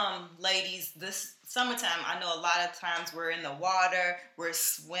 Ladies, this summertime, I know a lot of times we're in the water, we're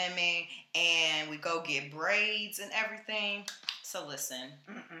swimming, and we go get braids and everything. So listen,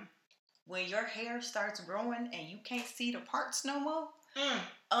 when your hair starts growing and you can't see the parts no more,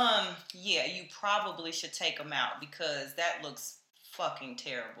 you probably should take them out because that looks fucking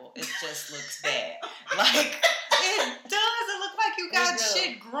terrible. It just looks bad. Like, it does. It look like you got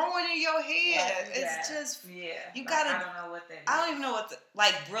shit growing in your head. It's just, you gotta. I don't know what that is. I don't even know what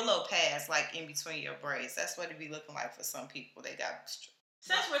like Brillo pads, like in between your braids. That's what it be looking like for some people. They got.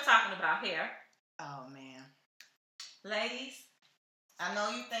 Since we're talking about hair. Oh man. Ladies, I know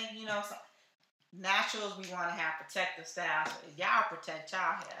you think, naturals, we want to have protective styles. Y'all protect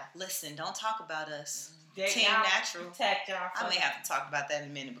y'all hair. Listen, don't talk about us. Team Natural. Protect y'all. I may have to talk about that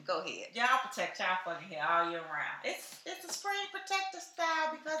in a minute, but go ahead. Y'all protect y'all fucking hair all year round. It's a spring protective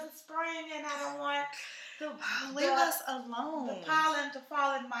style because it's spring and I don't want leave us alone. The pollen to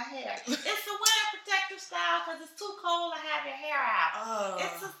fall in my hair. It's a winter protective style because it's too cold to have your hair out. Oh.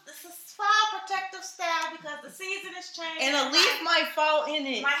 It's a fall protective style because the season is changing. And a leaf might fall in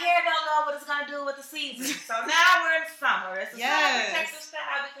it. My hair don't know what it's going to do with the season. So now we're in summer. It's a fall protective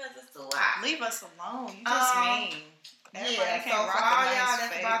style because it's too hot. Leave us alone. You just mean. Everybody so for all y'all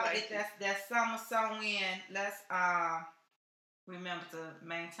that's about to get that summer sewn in, let's remember to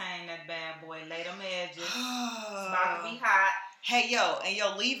maintain that bad boy. Lay them edges. It's about to be hot. Hey, and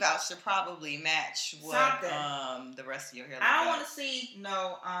your leave out should probably match what the rest of your hair looks like. I don't want to see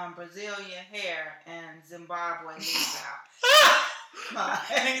no Brazilian hair and Zimbabwe leave out.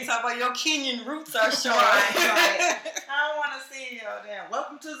 And you talk about your Kenyan roots are short. Right. I don't want to see your damn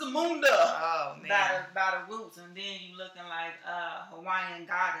welcome to Zamunda. Oh man. By the roots, and then you looking like Hawaiian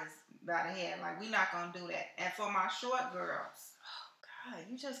goddess by the head. Like, we're not gonna do that. And for my short girls. God,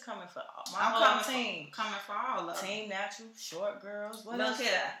 you just coming for my whole team. Coming for all of them. Team Natural, short girls. What look else?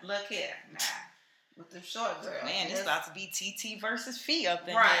 Look here. Nah. With the short girls. Man, it's about to be TT versus Fee up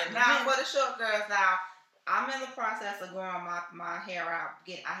in right. here. Now, for the short girls, now, I'm in the process of growing my hair out.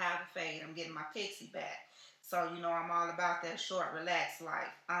 I have the fade. I'm getting my pixie back. So, I'm all about that short, relaxed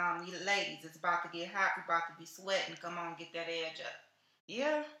life. You ladies, it's about to get hot. We're about to be sweating. Come on, get that edge up.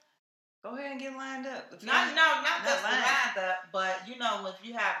 Yeah. Go ahead and get lined up. Not just lined up, but if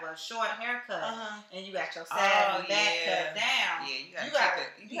you have a short haircut and you got your side and back cut down,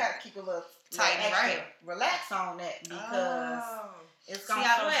 you gotta keep a little tight and right. Relax on that because it's gonna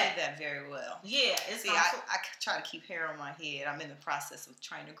I don't do that very well. Yeah, I try to keep hair on my head. I'm in the process of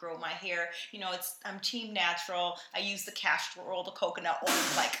trying to grow my hair. I'm Team Natural. I use the castor oil, the coconut oil,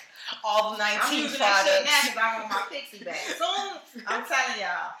 like all the 19 I'm using products. That shit now because I want my pixie back. Soon, I'm telling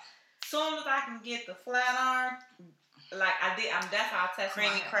y'all. Soon as I can get the flat iron, like I did, that's how I test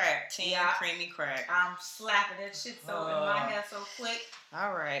Creamy crack. Team Creamy Crack. I'm slapping that shit in my hair so quick.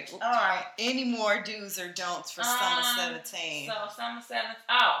 All right. Any more do's or don'ts for summer 17? So summer 17.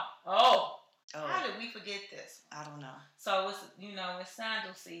 Oh. How did we forget this? I don't know. So it's it's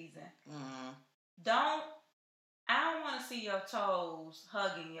sandal season. Mm. I don't want to see your toes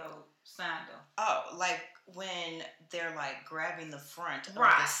hugging your sandal. Oh, like when they're like grabbing the front of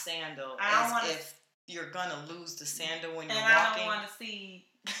the sandal if you're gonna lose the sandal when you're walking. I don't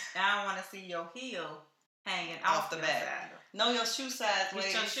want to see your heel hanging off the back. Sandal. Know your shoe size,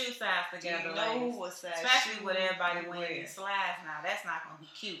 ladies. Get your shoe size together, ladies. What size especially with everybody wearing slides now. That's not going to be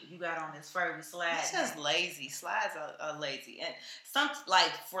cute. You got on this furry slide. It's just lazy. Slides are lazy. And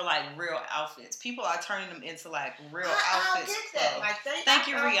for real outfits. People are turning them into real outfits. I get that. Thank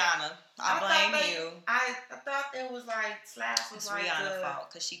you, Rihanna. I blame you. I thought it was slides was it's Rihanna's fault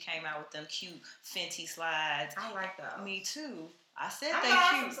because she came out with them cute Fenty slides. I like those. Me too. I said they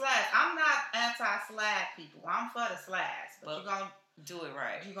cute. Slides. I'm not anti-slide people. I'm for the slides. But you're going to do it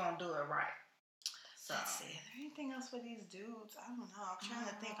right. You're going to do it right. So. Let's see. Is there anything else with these dudes? I don't know. I'm trying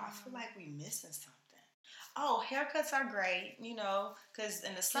to think. I feel like we're missing something. Oh, haircuts are great, because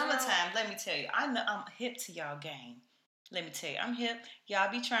in the summertime, let me tell you, I'm hip to y'all game. Let me tell you, I'm hip. Y'all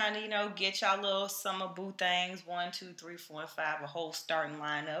be trying to, get y'all little summer boo things, 1, 2, 3, 4, and 5, a whole starting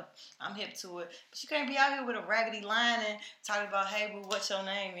lineup. I'm hip to it. But you can't be out here with a raggedy lining talking about, hey, boo, what your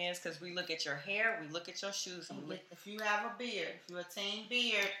name is, because we look at your hair, we look at your shoes. And if you have a beard, if you're a team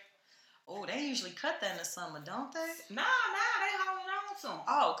beard. Oh, they usually cut that in the summer, don't they? No, they holding on to them.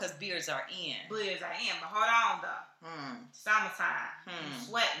 Oh, because beards are in. Beards are in, but hold on, though. Summertime. You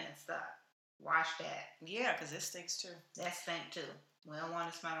sweating and stuff. Wash that. Yeah, because it stinks too. That stink too. We don't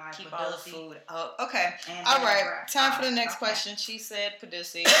want to smell like keep Paducey. All the food. Oh, okay. All right. Breath. Time for the next question. She said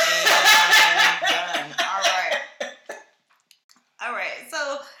Paducey. And I'm done. All right.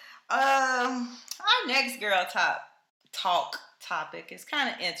 So, our next girl talk topic is kind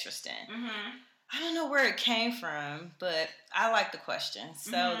of interesting. Mm-hmm. I don't know where it came from, but I like the question.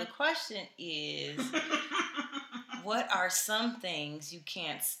 So the question is. What are some things you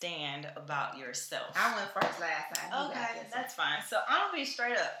can't stand about yourself? I went first last time. Okay, that's fine. So I'm gonna be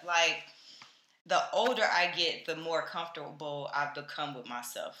straight up. The older I get, the more comfortable I've become with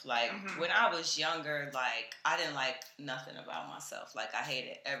myself. When I was younger, I didn't like nothing about myself. I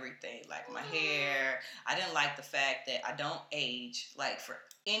hated everything. My hair. I didn't like the fact that I don't age. For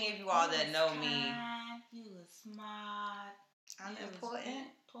any of you all that know me. You were smart. I'm important.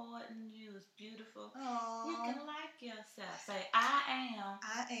 You was beautiful. Aww. You can like yourself. Say, I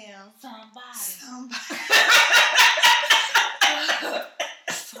am somebody.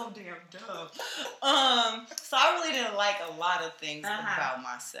 So damn dumb. So I really didn't like a lot of things about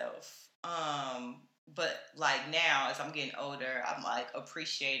myself. But like now, as I'm getting older, I'm like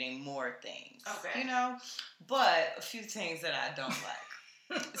appreciating more things. Okay. You know? But a few things that I don't like.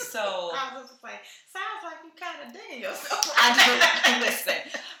 So I was just like, sounds like you kind of digging yourself. I do. Listen,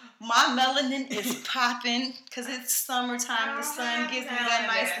 my melanin is popping because it's summertime. The sun gives me that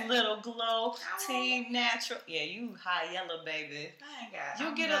nice little glow. Team Natural. Yeah, you high yellow, baby. I ain't got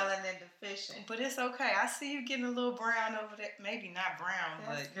you get melanin deficient. But it's okay. I see you getting a little brown over there. Maybe not brown,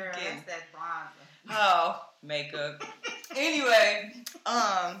 but girl, that's that bronzer. Oh, makeup. Anyway,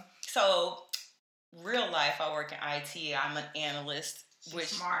 so real life, I work in IT. I'm an analyst.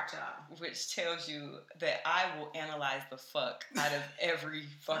 Smart job. Which tells you that I will analyze the fuck out of every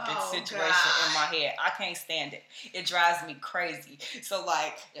fucking situation in my head. I can't stand it. It drives me crazy. So,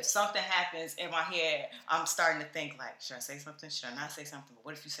 like, if something happens in my head, I'm starting to think, like, should I say something? Should I not say something? But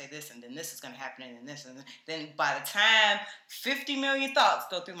what if you say this, and then this is going to happen, and then this, and then by the time 50 million thoughts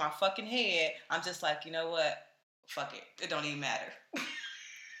go through my fucking head, I'm just like, you know what? Fuck it. It don't even matter.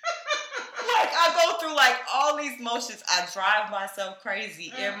 Like, I go through, like, all these motions. I drive myself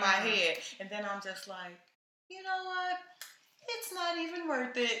crazy in my head. And then I'm just like, you know what? It's not even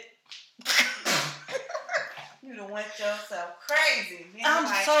worth it. You done went yourself crazy. I'm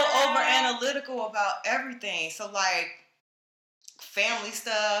like, so over-analytical about everything. So, like, family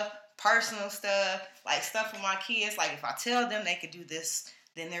stuff, personal stuff, like, stuff with my kids. Like, if I tell them they could do this,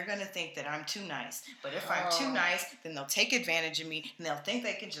 then they're going to think that I'm too nice. But if I'm too nice, then they'll take advantage of me, and they'll think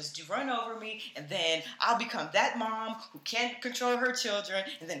they can just run over me, and then I'll become that mom who can't control her children,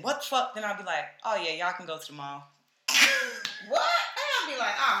 and then what the fuck? Then I'll be like, oh, yeah, y'all can go to the mall. What? I'll be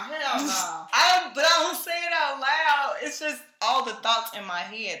like, oh, hell no. But I don't say it out loud. It's just all the thoughts in my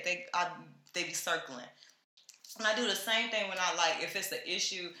head. They be circling. And I do the same thing when I, like, if it's an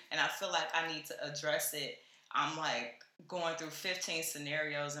issue, and I feel like I need to address it, I'm, like, going through 15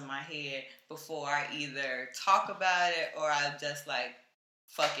 scenarios in my head before I either talk about it or I just like,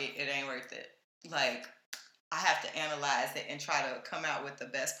 fuck it, it ain't worth it. Like, I have to analyze it and try to come out with the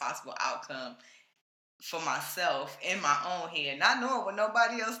best possible outcome for myself in my own head, not knowing what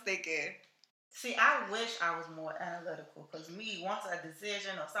nobody else thinking. See, I wish I was more analytical because me, once a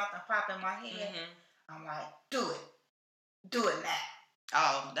decision or something pop in my head, I'm like, do it now.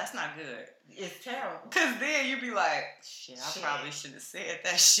 Oh, that's not good. It's terrible. Because then you be like, shit, I probably shouldn't have said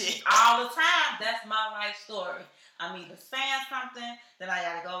that shit. All the time. That's my life story. I'm either saying something, then I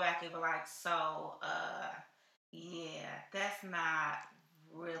got to go back and be like, so, yeah, that's not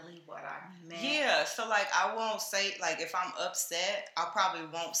really what I meant. Yeah, so, like, I won't say, like, if I'm upset, I probably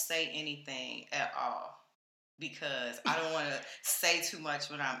won't say anything at all. Because I don't want to say too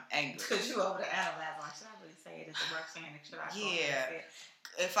much when I'm angry. Because you over to analyze, like, should I really say it? Is it worth saying it? Should I say it?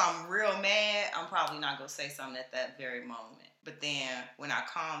 If I'm real mad, I'm probably not going to say something at that very moment. But then when I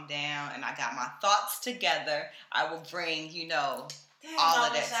calm down and I got my thoughts together, I will bring, you know, all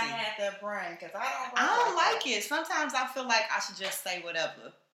of that to you. I had that brain because I don't like it. Sometimes I feel like I should just say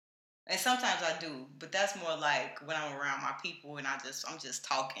whatever. And sometimes I do, but that's more like when I'm around my people and I'm just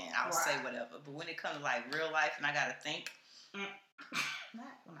talking, I'll say whatever. But when it comes to like real life and I gotta think,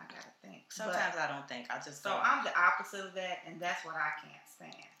 not when I gotta think. Sometimes I don't think. I just don't. I'm the opposite of that, and that's what I can't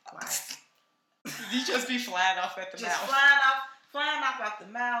stand. Like you just be flying off at the mouth. Just flying off at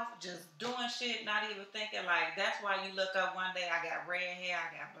the mouth, just doing shit, not even thinking. Like that's why you look up one day, I got red hair,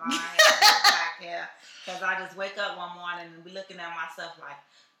 I got blonde hair, I got black hair, because I just wake up one morning and be looking at myself like.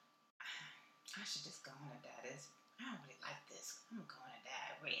 I should just go on and dye this. I don't really like this. I'm going to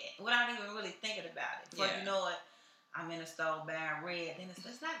dye red. Without even really thinking about it. But you know what? I'm in a store buying red. And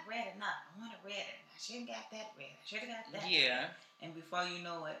it's not red enough. I want a red. I should have got that red. I should have got that. Yeah. Red. And before you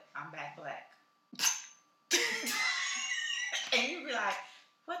know it, I'm back black. And you be like,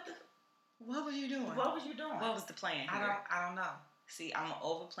 what was you doing? What was you doing? What was the plan here? I don't know. See, I'm an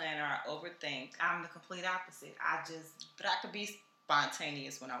over planner. I overthink. I'm the complete opposite. But I could be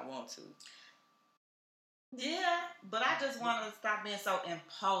spontaneous when I want to. Yeah, but I just want to stop being so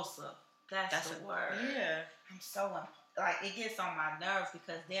impulsive. That's the word. Yeah. I'm so, like, it gets on my nerves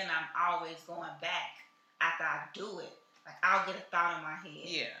because then I'm always going back after I do it. Like, I'll get a thought in my head.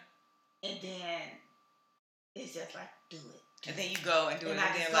 Yeah. And then it's just like, do it. And then you go and do it. And I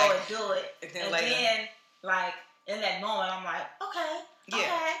just go and do it. And then, like, in that moment, I'm like, okay.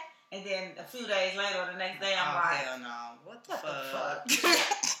 And then a few days later or the next day, I'm like, hell no. What the fuck?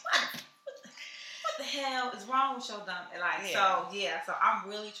 the hell is wrong with your dumb? Like, so I'm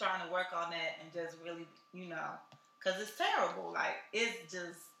really trying to work on that and just really, because it's terrible. Like, it's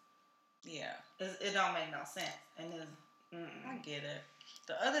just, it don't make no sense. And I get it.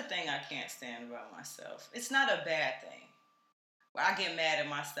 The other thing I can't stand about myself, it's not a bad thing. I get mad at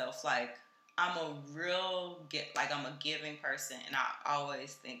myself, like, I'm a giving person, and I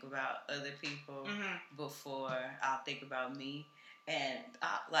always think about other people before I'll think about me. And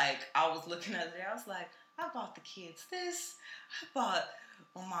I was looking at it, I was like, I bought the kids this, I bought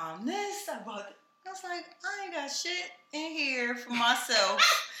my mom this, I was like, I ain't got shit in here for myself,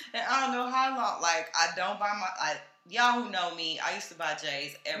 and I don't know how long. Like, I don't buy y'all who know me, I used to buy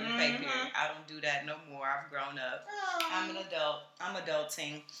J's every pay period. I don't do that no more. I've grown up. I'm an adult. I'm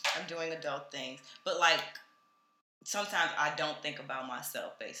adulting. I'm doing adult things. But, like, sometimes I don't think about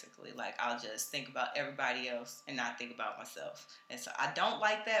myself, basically. Like, I'll just think about everybody else and not think about myself. And so I don't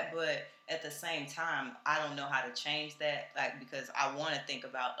like that, but at the same time, I don't know how to change that, like, because I want to think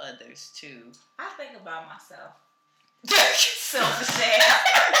about others, too. I think about myself. Selfish ass.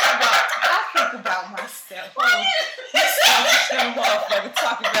 I think about myself. You selfish motherfucker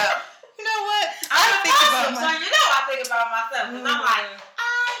talking about, you know what? I think about myself. So I think about myself. Because I'm like,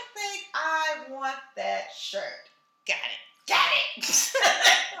 I think I want that shirt. Got it.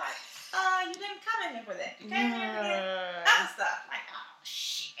 Like, you didn't come in here for that. You came here to get other stuff. Like, oh,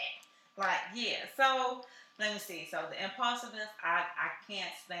 shit. Like, yeah. So, let me see. So, the impulsiveness, I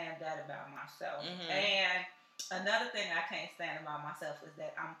can't stand that about myself. And another thing I can't stand about myself is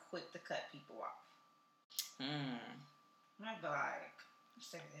that I'm quick to cut people off. I'd be like, I'm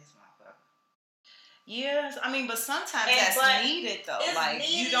sick of this motherfucker. Yes, I mean, but sometimes that's needed though. Like,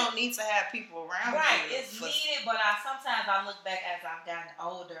 needed. You don't need to have people around you. Right, it's needed, but sometimes I look back as I've gotten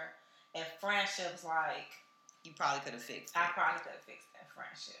older and friendships, like, you probably could have fixed it. I probably could have fixed that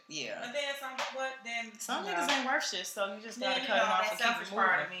friendship. Yeah. But then some niggas ain't worth shit, so you just gotta cut them off and keep it moving.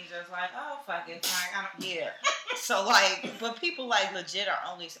 Part of me just like, oh, fuck it. Like, I don't. Yeah. So, like, but people, like, legit are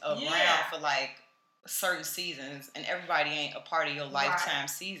only around for, like, certain seasons, and everybody ain't a part of your lifetime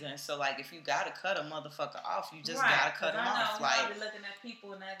season. So, like, if you gotta cut a motherfucker off, you just gotta cut them off. Like, I'll be looking at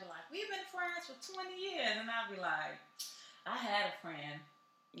people and they be like, we've been friends for 20 years, and I'll be like, I had a friend.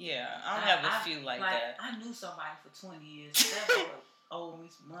 Yeah, I have a few like that. I knew somebody for 20 years. That owed me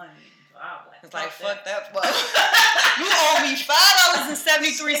some money. So I was like, it's like, fuck that. You owe me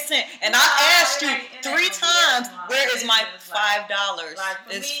 $5.73, and I asked you 3 times, where is my $5? Like,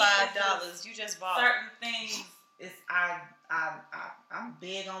 it's $5. You just bought certain things. I'm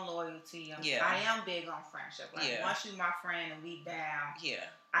big on loyalty. I am big on friendship. Like, once you my friend and we down,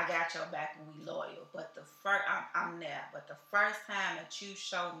 I got your back and we loyal. But I'm there. But the first time that you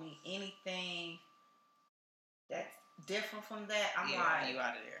show me anything that's different from that, I'm like, you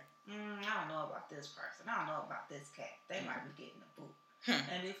out of there. I don't know about this person. I don't know about this cat. They might be getting a boot.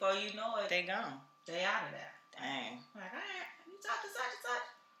 And before you know it, they gone. They out of there. Dang. Like, you talk to such and such.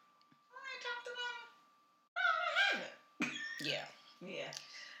 I ain't talked to them. No, I haven't. Yeah.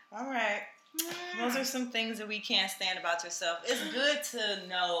 All right. Those are some things that we can't stand about yourself. It's good to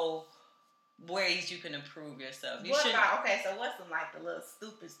know ways you can improve yourself. Okay, so what's some, like, the little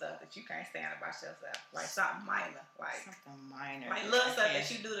stupid stuff that you can't stand about yourself? Like something minor. Like little stuff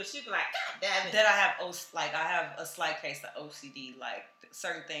that you do that you be like, God damn it. That I have a slight case of OCD. Like,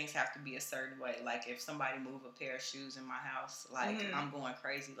 certain things have to be a certain way. Like, if somebody move a pair of shoes in my house, like, I'm going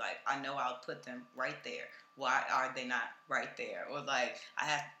crazy. Like, I know I'll put them right there. Why are they not right there? Or, like,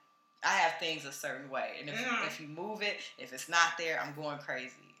 I have things a certain way. And if you move it, if it's not there, I'm going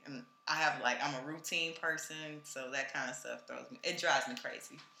crazy. And I'm a routine person, so that kind of stuff drives me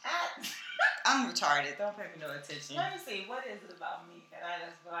crazy. I'm retarded. Don't pay me no attention. Let me see, what is it about me that I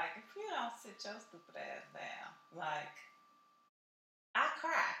just be like, if you don't sit your stupid ass down, like, I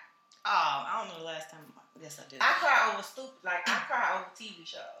cry. Oh, I don't know the last time. Yes, I did. I cry over I cry over TV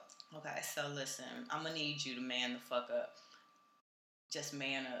shows. Okay, so listen, I'm gonna need you to man the fuck up. Just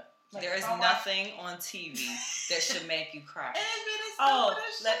man up. Like, there is nothing on TV that should make you cry.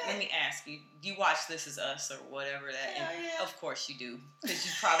 Let me ask you. You watch This Is Us or whatever that? Yeah. Of course you do, because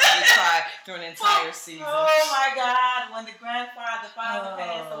you probably cried through an entire season. Oh my God! When the father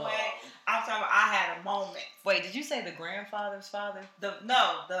passed away, I'm talking about. I had a moment. Wait, did you say the grandfather's father? The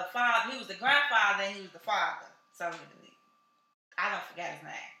father. He was the grandfather and he was the father. So I don't forget his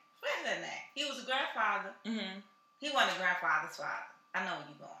name. What's his name? He was the grandfather. Mm-hmm. He wasn't the grandfather's father. I know where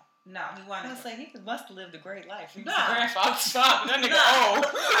you're going. No, he wasn't. I was like, he must have lived a great life. He was the grandfather's father. That nigga old.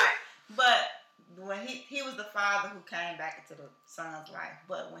 Right. But when he was the father who came back into the son's life.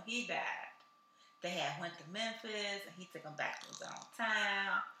 But when he died, they had went to Memphis and he took him back to his own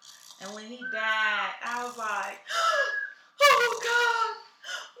town. And when he died, I was like, oh, God.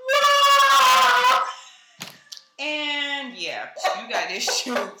 Whoa! And, yeah, you got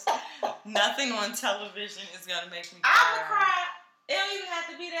issues. Nothing on television is going to make me cry. I would cry. It don't even have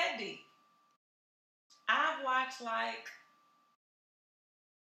to be that deep. I've watched, like,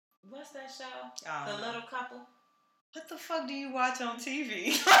 what's that show? The Little Couple. What the fuck do you watch on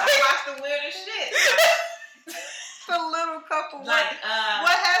TV? I watch the weirdest shit. The Little Couple. Like,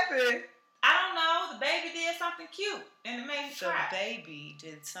 what happened? I don't know. The baby did something cute and it made me cry. The baby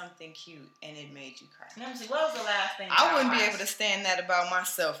did something cute and it made you cry. Let me see. What was the last thing? I wouldn't be able to stand that about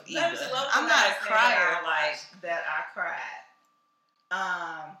myself either. Let me see, I'm not a crier like that. I cried.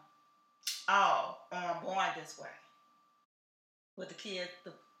 Born This Way. With the kids,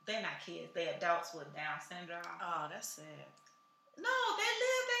 they're not kids. They're adults with Down syndrome. Oh, that's sad. No, they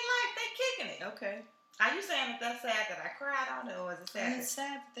live their life. They kicking it. Okay. Are you saying that that's sad that I cried on it, or is it sad? It's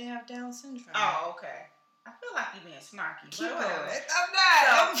sad that they have Down syndrome. Oh, okay. I feel like you're being snarky. Keep going. I'm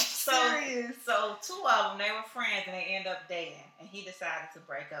not. I'm serious. So two of them, they were friends, and they end up dating, and he decided to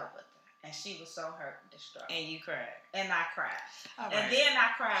break up with her, and she was so hurt and distraught. And you cried. And I cried. All right. And then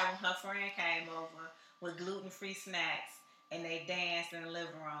I cried when her friend came over with gluten-free snacks, and they danced in the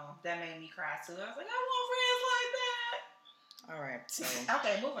living room. That made me cry too. I was like, I want friends like that. All right, so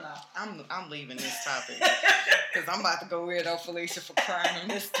okay, moving on. I'm leaving this topic because I'm about to go weirdo Felicia for crying on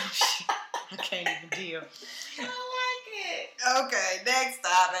this shit. I can't even deal. I like it. Okay, next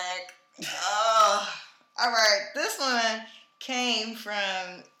topic. All right, this one came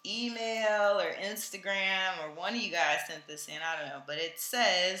from email or Instagram or one of you guys sent this in. I don't know, but it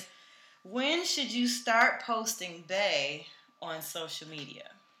says, when should you start posting bae on social media?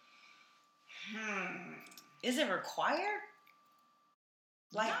 Is it required?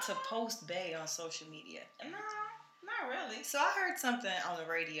 To post bae on social media? No, not really. So I heard something on the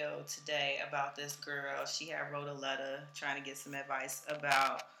radio today about this girl. She had wrote a letter trying to get some advice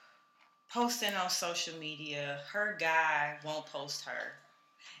about posting on social media. Her guy won't post her.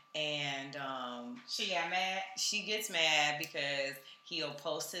 And she got mad? She gets mad because he'll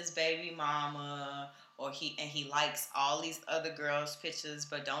post his baby mama, or he likes all these other girls' pictures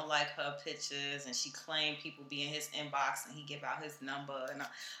but don't like her pictures, and she claimed people be in his inbox and he give out his number, and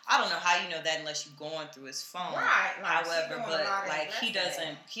I don't know how you know that unless you're going through his phone. Right. However, but like he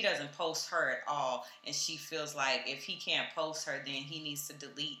doesn't post her at all, and she feels like if he can't post her, then he needs to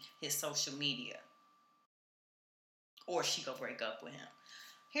delete his social media, or she go break up with him.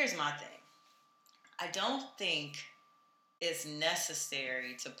 Here's my thing. I don't think it's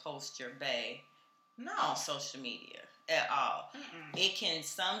necessary to post your bae on social media at all. Mm-mm. It can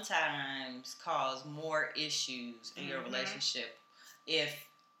sometimes cause more issues in your relationship if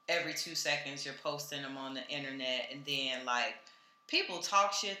every 2 seconds you're posting them on the internet, and then like people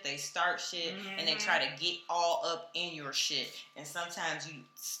talk shit, they start shit, and they try to get all up in your shit, and sometimes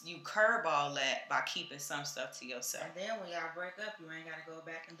you curb all that by keeping some stuff to yourself. And then when y'all break up, you ain't gotta go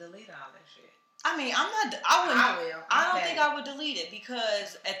back and delete all that shit. I mean, I don't think I would delete it,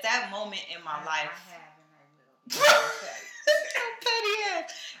 because at that moment in my life, I have and I will. petty ass.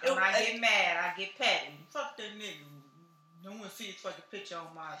 When I get mad, I get petty. Fuck that nigga. No one see his fucking picture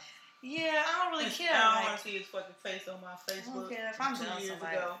on my. Yeah, I don't really care. I don't want to see his fucking face on my Facebook. Okay, if I'm 2 years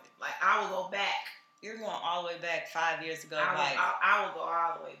somebody, ago, like I will go back. You're going all the way back 5 years ago. I will go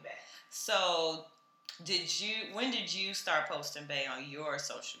all the way back. So, when did you start posting bae on your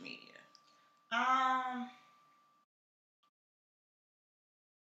social media?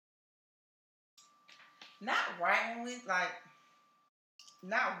 Not right when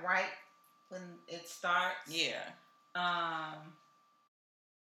not right when it starts. Yeah.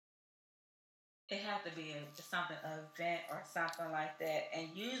 It had to be something, an event or something like that. And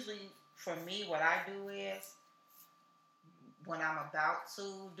usually for me, what I do is when I'm about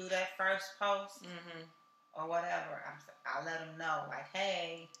to do that first post or whatever, I let them know, like,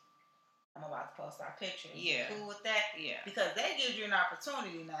 hey, I'm about to post our picture. Yeah. You cool with that? Yeah. Because that gives you an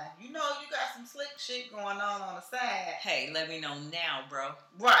opportunity now. You know you got some slick shit going on the side. Hey, let me know now, bro.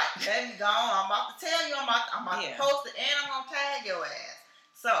 Right. Let me go on. I'm about to tell you. I'm about to post it, and I'm going to tag your ass.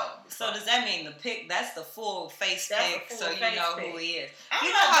 So does that mean that's the full face pic, so you know who he is? You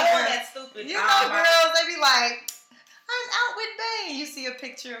know how girls, that stupid. You know girls, they be like, I'm out with bae. You see a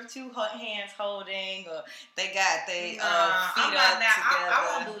picture of two hands holding, or they got feet up together.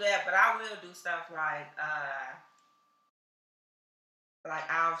 I won't do that, but I will do stuff like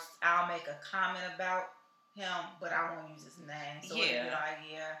I'll make a comment about him, but I won't use his name. So it'll be like,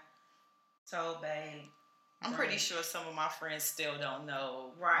 told bae. I'm pretty sure some of my friends still don't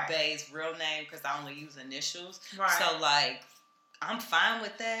know bae's real name because I only use initials. Right. So like, I'm fine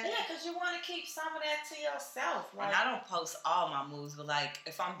with that. Yeah, because you want to keep some of that to yourself. Like, and I don't post all my moves, but like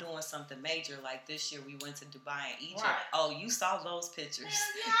if I'm doing something major, like this year we went to Dubai and Egypt. Right. Oh, you saw those pictures.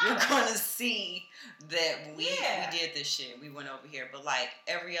 Yeah. You're gonna see that we did this shit. We went over here, but like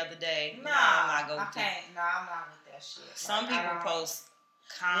every other day, I'm not going to. No, I'm not with that shit. Some people post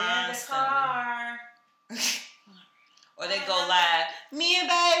constantly. In the car. Or they go live. Me and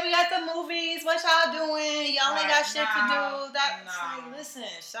babe, we got the movies. What y'all doing? Y'all ain't got shit to do. That's like, listen,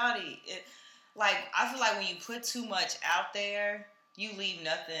 shawty. Like, I feel like when you put too much out there, you leave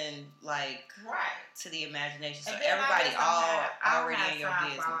nothing like to the imagination. So everybody already in your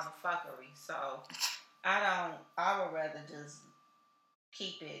business. All the fuckery. So I would rather just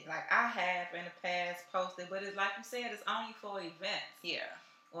keep it. Like I have in the past posted, but it's like you said, it's only for events. Yeah.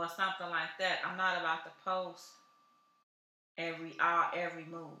 Or something like that. I'm not about to post every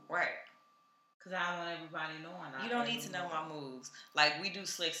move. Right. Because I don't want everybody knowing. You don't need to know my moves. Like, we do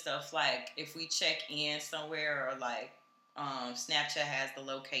slick stuff. Like, if we check in somewhere or, like, Snapchat has the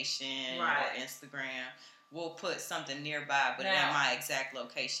location or Instagram, we'll put something nearby, but at my exact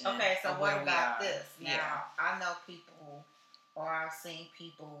location. Okay, so what about this? Now, I know people, or I've seen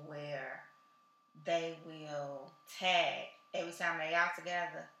people where they will tag. Every time they out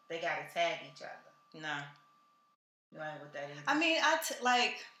together, they got to tag each other. No. You ain't with that either. I mean,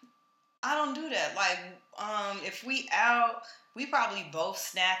 I don't do that. Like, if we out, we probably both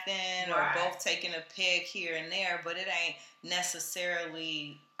snapping or both taking a pic here and there, but it ain't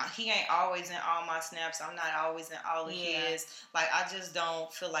necessarily, he ain't always in all my snaps. I'm not always in all of his. Like, I just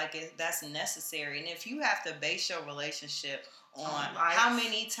don't feel like that's necessary. And if you have to base your relationship on how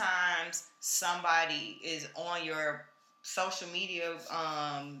many times somebody is on your social media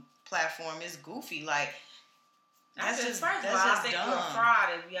platform, is goofy. Like, That's just first of all, I think you're a fraud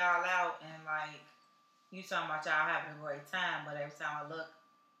if y'all out and like you talking about y'all having a great time, but every time I look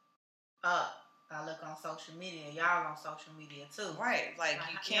up, I look on social media. Y'all on social media too, right? Like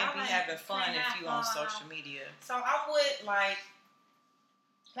you can't be having fun if you on social media. So I would like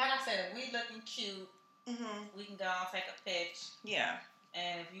I said, if we looking cute, we can go and take a pitch. Yeah.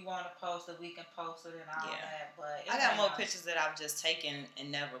 And if you want to post it, we can post it and all that. But I got more pictures that I've just taken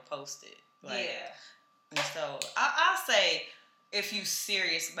and never posted. Like, and so I'll say, if you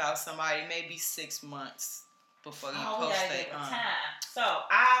serious about somebody, maybe 6 months before you post it. So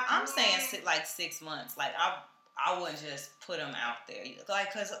I'm saying like 6 months. Like I wouldn't just put them out there.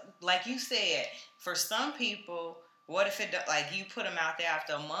 Like, cause like you said, for some people, what if it like you put them out there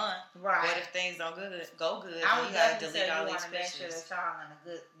after a month? Right. What if things don't go good? I would definitely say you want to make sure that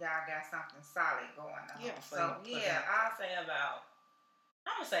y'all got something solid going on. Yeah. I'll say about.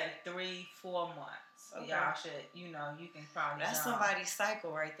 I'm gonna say 3-4 months. Okay. Y'all should, you can probably. That's somebody's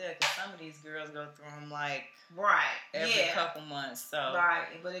cycle right there. Because some of these girls go through them like every couple months. So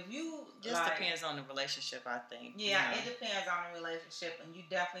but if you just depends on the relationship, I think. Yeah, it depends on the relationship, and you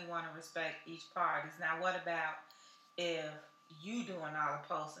definitely want to respect each party. Now, what about if you doing all the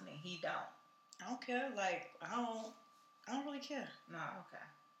posting and he don't? I don't care. Like I don't really care. No, okay.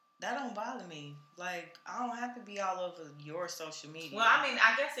 That don't bother me. Like, I don't have to be all over your social media. Well, I mean,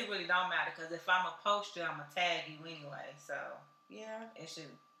 I guess it really don't matter because if I'm a poster, I'm going to tag you anyway. So, yeah. It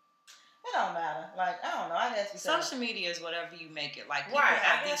don't matter. Like, I don't know. I guess social media is whatever you make it. Like, people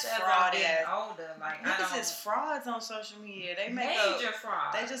have these fraud ass. Older, like, niggas is frauds on social media. They make major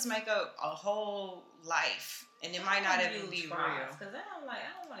fraud. They just make up a whole life. And it might not even be real. Because I don't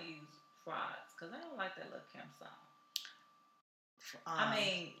want to use frauds because I don't like that Lil' Kim song. I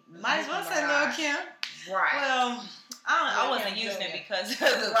mean, might as well say Lil' Kim. Right. Well, I wasn't using it because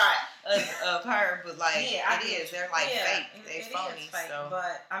of her, but like it is. They're like fake. They phony. Fake. So.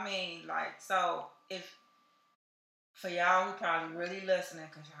 But I mean, like, so if for y'all who probably really listening,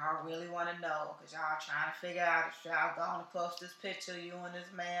 because y'all really want to know, because y'all trying to figure out if y'all going to post this picture of you and this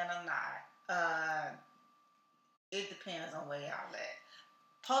man or not. It depends on where y'all at.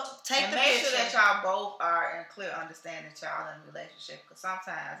 Take the make picture. Sure that y'all both are in clear understanding that y'all in a relationship. Because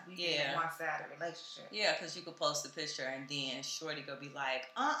sometimes we be in one-sided relationship. Yeah, because you could post a picture and then shorty go be like,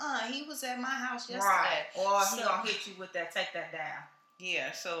 he was at my house yesterday. Right. Or he gonna hit you with that, take that down.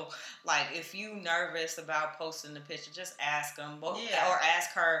 Yeah, so like if you nervous about posting the picture, just ask them, or ask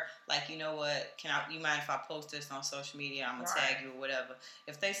her, like, you know what, you mind if I post this on social media? I'm gonna tag you or whatever.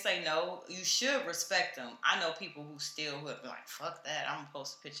 If they say no, you should respect them. I know people who still would be like, fuck that, I'm gonna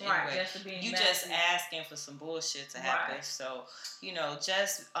post a picture anyway. Just asking for some bullshit to happen. So,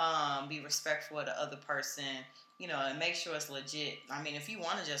 just be respectful of the other person. And make sure it's legit. I mean, if you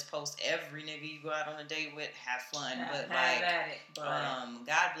want to just post every nigga you go out on a date with, have fun. But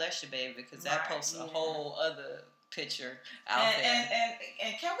God bless you, baby, because that posts a whole other picture out there.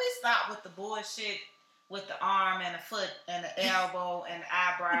 And can we stop with the bullshit with the arm and the foot and the elbow and the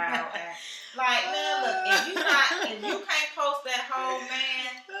eyebrow and like, man, look, if you can't post that whole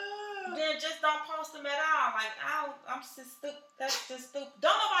man, then just don't post them at all. Like, I'm just stupid. That's just stupid.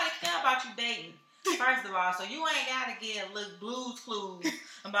 Don't nobody care about you dating. First of all, so you ain't gotta get little Blue's Clues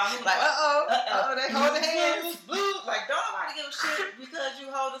about who like they holding hands. Blues, like don't nobody give a shit because you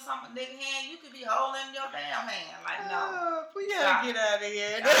holding some nigga hand. You could be holding your damn hand. Like no, we gotta get out of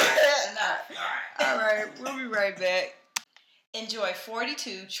here. All right, we'll be right back. Enjoy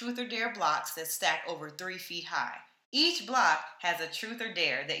 42 Truth or Dare blocks that stack over 3 feet high. Each block has a truth or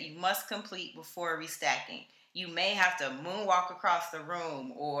dare that you must complete before restacking. You may have to moonwalk across the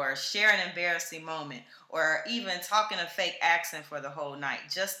room or share an embarrassing moment or even talk in a fake accent for the whole night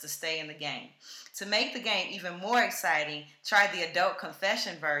just to stay in the game. To make the game even more exciting, try the adult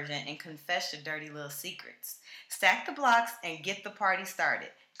confession version and confess your dirty little secrets. Stack the blocks and get the party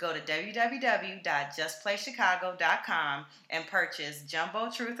started. Go to www.justplaychicago.com and purchase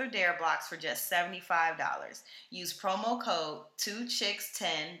Jumbo Truth or Dare blocks for just $75. Use promo code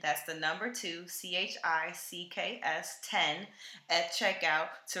 2chicks10, that's the number 2, CHICKS 10, at checkout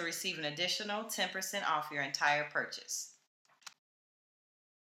to receive an additional 10% off your entire purchase.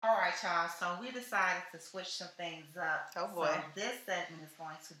 All right, y'all. So we decided to switch some things up. Oh, boy. So this segment is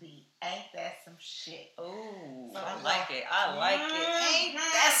going to be Ain't That Some Shit? Ooh, so I like it. Ain't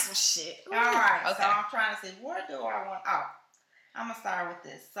that some shit? Ooh. All right. Okay. So I'm trying to see, where do I want... Oh, I'm going to start with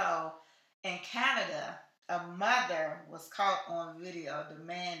this. So in Canada, a mother was caught on video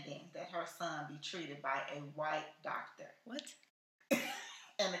demanding that her son be treated by a white doctor. What?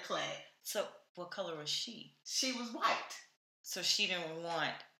 In the clinic. So what color was she? She was white. So she didn't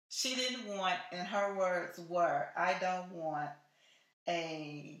want... She didn't want, and her words were, I don't want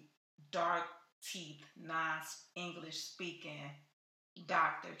a dark teeth, non-English speaking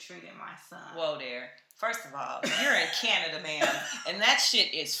doctor treating my son. Whoa there. First of all, you're in Canada, ma'am, and that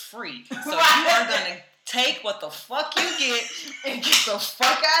shit is free. So you are going to take what the fuck you get and get the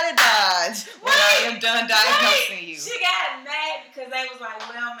fuck out of Dodge when I am done diagnosing you. She got mad because they was like,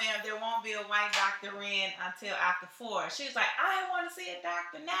 well, ma'am, there won't be a white doctor in until after 4. She was like, I want to see a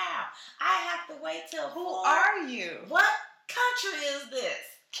doctor now. I have to wait till 4. Who are you? What country is this?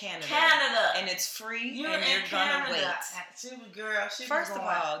 Canada. And it's free and you're going to wait. She was girl. First of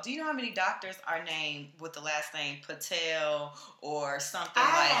all, do you know how many doctors are named with the last name Patel or something like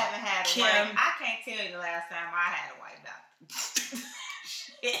I haven't had Kim? A white. I can't tell you the last time I had a white doctor.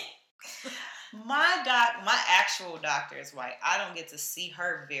 My actual doctor is white. I don't get to see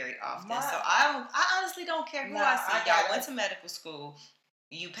her very often. So I honestly don't care who I see. Y'all went to medical school.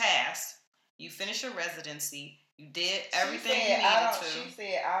 You passed. You finished your residency. You did everything you needed to. She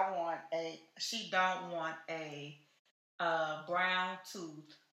said, she don't want a brown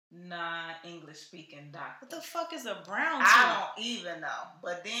tooth, non-English speaking doctor. What the fuck is a brown tooth? I don't even know.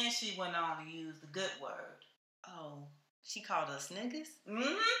 But then she went on to use the good word. Oh, she called us niggas?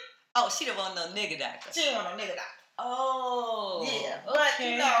 Mm-hmm. Oh, she didn't want no nigga doctor. She didn't want no nigga doctor. Oh. Yeah. But,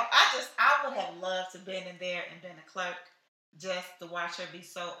 you know, I would have loved to have been in there and been a clerk. Just to watch her be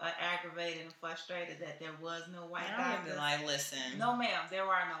so aggravated and frustrated that there was no white doctor. Like, listen. No, ma'am, there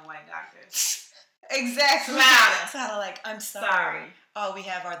are no white doctors. Exactly. Sounded like, I'm sorry. All we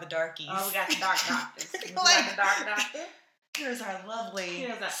have are the darkies. Oh, we got the dark doctors. We got the dark doctor. Here's our lovely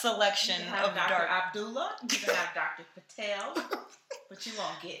selection of Dr. dark. Abdullah. You can have Dr. Patel, but you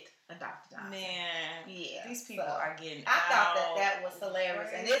won't get a Dr. Johnson. Man, yeah, these people are getting. I thought that was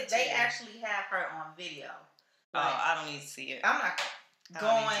hilarious, and they actually have her on video. Like, I don't need to see it. I'm not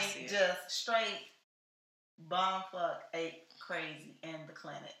going just straight bumfuck ape crazy in the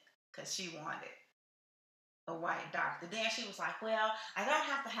clinic because she wanted a white doctor. Then she was like, well, I don't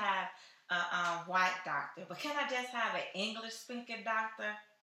have to have a white doctor, but can I just have an English speaking doctor?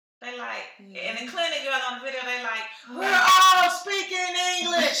 They like, and the clinic girl on the video, they like, we're all speaking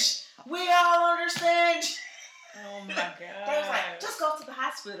English. We all understand. Oh my God. They was like, just go to the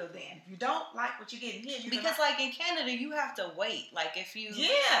hospital then. If you don't like what you're getting here, because like in Canada, you have to wait. Like if you and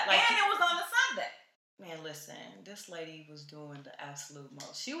it was on a Sunday. Man, listen, this lady was doing the absolute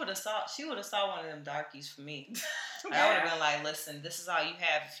most. She would have saw one of them darkies for me. I would have been like, listen, this is all you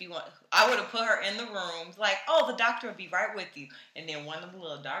have. If you want, I would have put her in the room, like, oh, the doctor will be right with you. And then one of the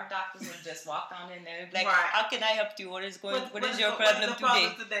little dark doctors would just walk on in there, like, how can I help you? What is your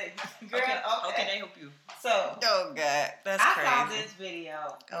problem today? Girl, how can I help you? So, oh God, that's crazy. I saw this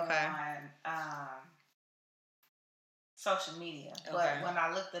video on social media, but when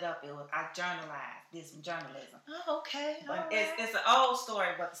I looked it up, I did some journalism. Oh, okay. But it's an old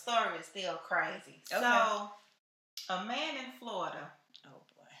story, but the story is still crazy. Okay. So A man in Florida. Oh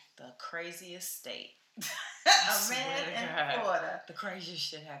boy, the craziest state. A man in Florida. The craziest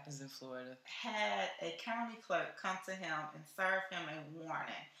shit happens in Florida. Had a county clerk come to him and serve him a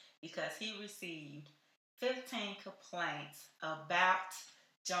warning because he received 15 complaints about,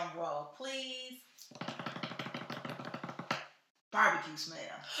 drum roll please, barbecue smell.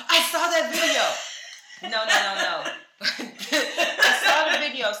 I saw that video. No. I saw the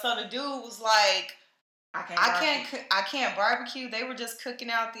video. So the dude was like, I can't barbecue. They were just cooking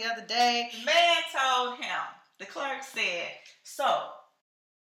out the other day. The man told him, the clerk said, so,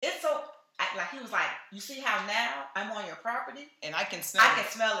 it's so, like he was like, you see how now I'm on your property? And I can smell it. I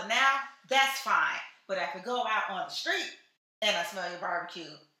can smell it now. That's fine. But if I go out on the street and I smell your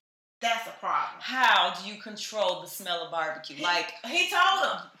barbecue, that's a problem. How do you control the smell of barbecue? He told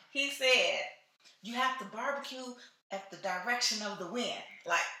him, he said, you have to barbecue at the direction of the wind.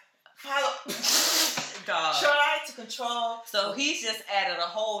 Like, follow. Try to control. So he's just added a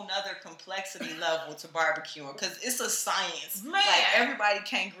whole nother complexity level to barbecuing because it's a science. Man. Like, everybody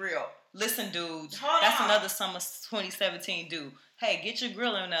can't grill. Listen, dudes, that's another summer 2017 do. Hey, get your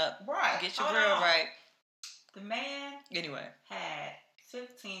grilling up. Right. Get your grill right. The man had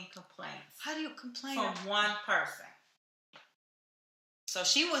 15 complaints. How do you complain? From one person. So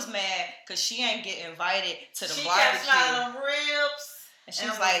she was mad because she ain't get invited to the barbecue. She kept smelling ribs. And she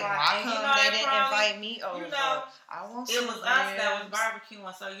was like, why come they didn't invite me over? I want some It was ribs. us that was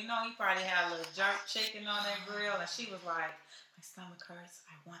barbecuing. So, he probably had a little jerk chicken on that grill. And she was like, my stomach hurts.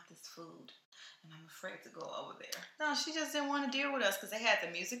 I want this food. And I'm afraid to go over there. No, she just didn't want to deal with us because they had the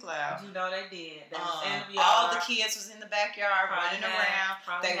music loud. They did. They was all the kids was in the backyard running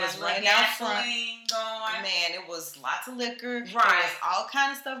around. They was running out front. Going. Man, it was lots of liquor. Right. There was all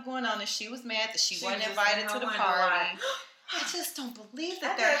kind of stuff going on, and she was mad that she wasn't invited to the party. I just don't believe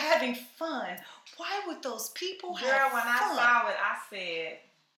that they're having fun. Why would those people have fun? When I saw it, I said,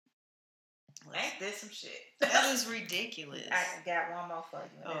 ain't this some shit? That is ridiculous. I got one more for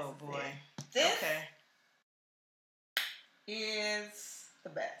you. Oh, boy. This is the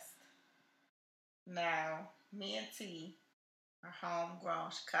best. Now, me and T are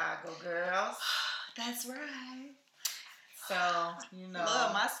homegrown Chicago girls. That's right. So,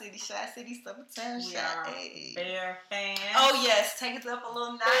 love my city, Shy City, Summertown, we are Bear fans. Oh, yes. Take it up a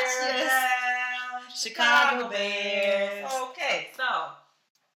little notch. Yes. Chicago Bears. Okay, so.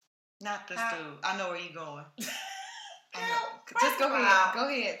 Not this dude. I know where you're going. Just go ahead. Go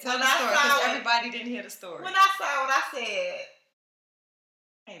ahead. Tell the story because everybody didn't hear the story. When I saw what I said,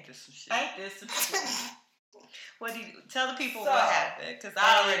 ain't this some shit? What did you tell the people what happened? Because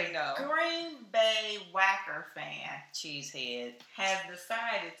I already know. Green Bay Wacker fan, Cheesehead, has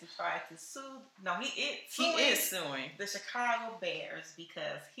decided to try to sue. No, he is suing the Chicago Bears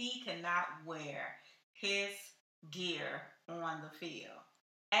because he cannot wear his gear on the field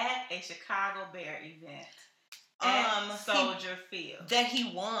at a Chicago Bear event. Soldier Field that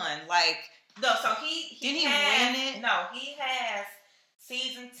he won. No, so he didn't he win it? No, he has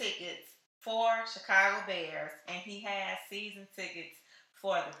season tickets for Chicago Bears, and he has season tickets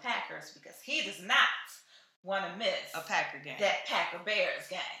for the Packers because he does not want to miss a Packer game. That Packer Bears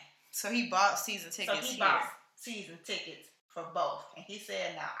game. So he bought season tickets. So he bought season tickets for both, and he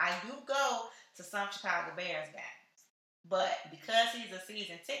said, "Now I do go to some Chicago Bears games." But because he's a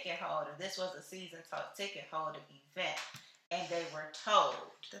season ticket holder, this was a season ticket holder event, and they were told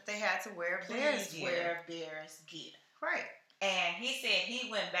that they had to wear Bears gear. Wear Bears gear. Right. And he said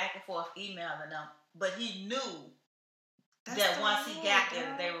he went back and forth emailing them, but he knew that once he got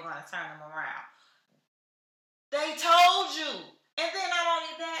there, they were going to turn him around. They told you. And then not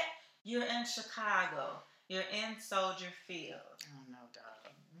only that, you're in Chicago. You're in Soldier Field. Oh, no, dog.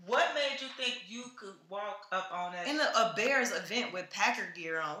 What made you think you could walk up on that? In a Bears event with Packer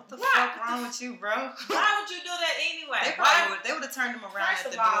gear on. What the fuck wrong with you, bro? Why would you do that anyway? They would have turned him around at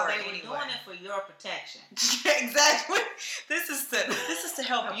the door. First of all, they were doing it for your protection. Exactly. This is to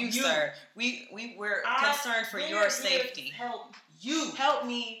help you, sir. We're concerned for your safety. Help you. Help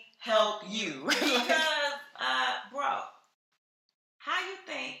me help you. Because, bro, how you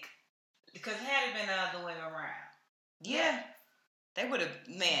think? Because had it been the other way around. Yeah. They would have,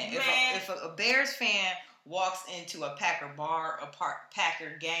 if a Bears fan walks into a Packer bar, a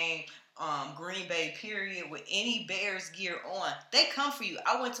Packer game, Green Bay period, with any Bears gear on, they come for you.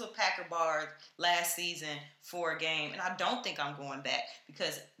 I went to a Packer bar last season for a game, and I don't think I'm going back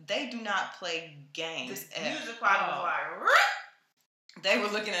because they do not play games the music probably was like, they were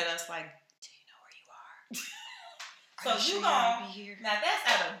looking at us like, do you know where you are? So you gonna be here? Now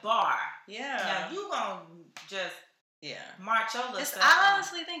that's at a bar. Yeah. Now you gonna just Yeah. March your little stuff. I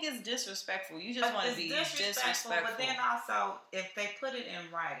honestly think it's disrespectful. You just want to be disrespectful. But then also, if they put it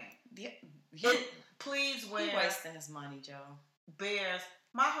in writing, please wear. He's wasting his money, Joe. Bears.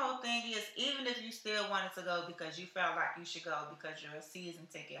 My whole thing is, even if you still wanted to go because you felt like you should go because you're a season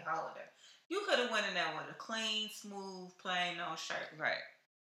ticket holder, you could have went in there with a clean, smooth, plain old shirt. Right.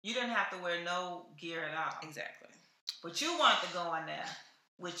 You didn't have to wear no gear at all. Exactly. But you wanted to go in there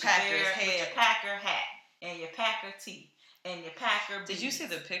with your Packer hat and your Packer tee and your Packer beads. Did you see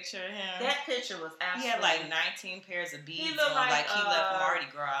the picture of him? That picture was absolutely... He had like 19 pairs of beads on, like he left Mardi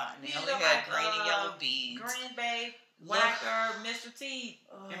Gras, and he only had green and yellow beads. Green Bay Whacker, Mr. T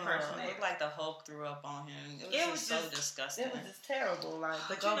impersonator. Looked like the Hulk threw up on him. It was just so disgusting. It was just terrible. Like,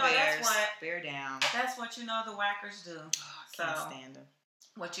 but go Bears, that's what bear down. That's what the Whackers do. I can't stand them.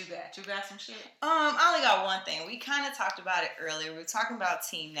 What you got? You got some shit? I only got one thing. We kind of talked about it earlier. We were talking about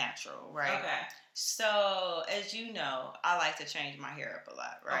Team Natural, right? Okay. So, as you know, I like to change my hair up a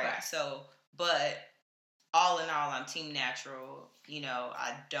lot, right? Okay. So, but all in all, I'm Team Natural. You know,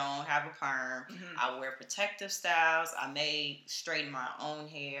 I don't have a perm. Mm-hmm. I wear protective styles. I may straighten my own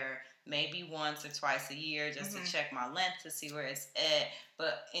hair maybe once or twice a year just to check my length to see where it's at.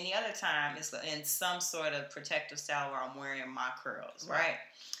 But any other time, it's in some sort of protective style where I'm wearing my curls, right?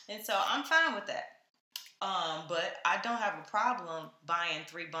 And so I'm fine with that. But I don't have a problem buying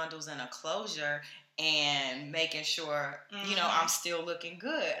 3 bundles in a closure and making sure, you know, I'm still looking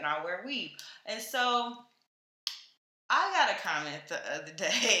good and I wear weave. And so I got a comment the other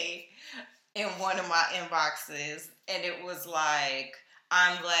day in one of my inboxes, and it was like,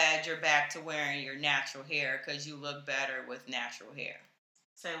 I'm glad you're back to wearing your natural hair because you look better with natural hair.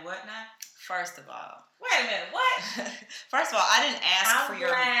 Say what now? First of all. Wait a minute, what? First of all, I didn't ask for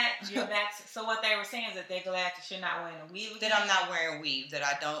your... I'm glad you're back. So what they were saying is that they're glad that you're not wearing a weave again? That I'm not wearing weave, that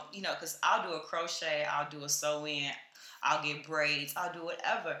I don't, you know, because I'll do a crochet, I'll do a sew-in, I'll get braids, I'll do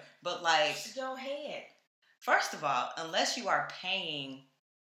whatever. But like... Go ahead. First of all, unless you are paying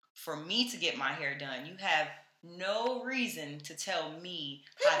for me to get my hair done, you have no reason to tell me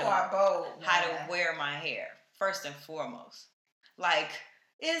how to wear my hair, first and foremost. Like,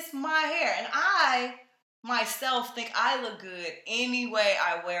 it's my hair. And I, myself, think I look good any way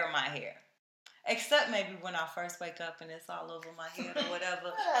I wear my hair. Except maybe when I first wake up and it's all over my head or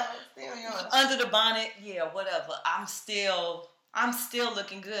whatever. Under the bonnet, yeah, whatever. I'm still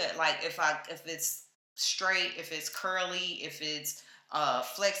looking good. Like, if it's straight, if it's curly, if it's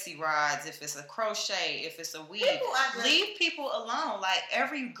flexi rods, if it's a crochet, if it's a weave, leave people alone. Like,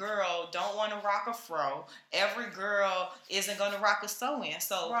 every girl don't want to rock a fro. Every girl isn't going to rock a sew-in.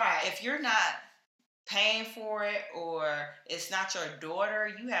 So if you're not paying for it or it's not your daughter,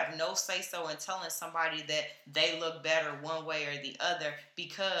 you have no say-so in telling somebody that they look better one way or the other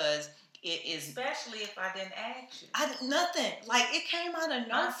because it is... Especially if I didn't ask you. Nothing. Like, it came out of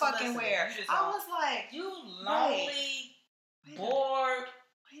no fucking where. I was like... You lonely... bored,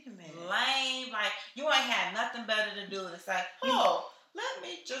 wait a minute, lame, like you ain't had nothing better to do. It's like, let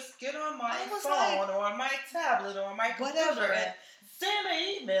me just get on my phone or on my tablet or my computer and send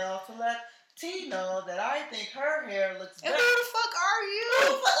an email to let T know that I think her hair looks better. And who the fuck are you?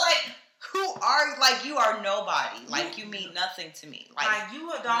 Who are you? Like, you are nobody. Like, you mean nothing to me. Like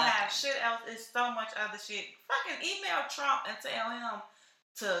you don't have shit else. It's so much other shit. Fucking email Trump and tell him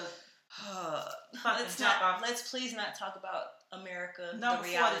to... Let's please not talk about America, no, the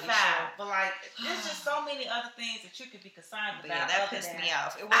reality 45, show. But like, there's just so many other things that you could be concerned about. Yeah, that pissed me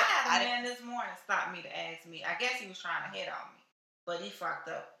off. I had a man this morning stop me to ask me. I guess he was trying to hit on me, but he fucked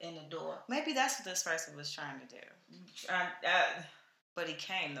up in the door. Maybe that's what this person was trying to do. But he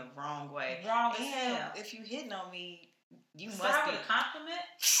came the wrong way. Wrong as hell. If you hitting on me, you must be a compliment.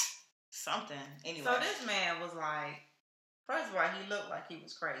 Something. Anyway. So this man was like. First of all, he looked like he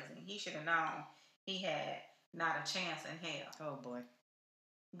was crazy. He should have known he had not a chance in hell. Oh, boy.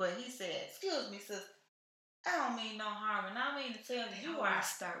 But he said, excuse me, sis, I don't mean no harm. And I mean to tell you,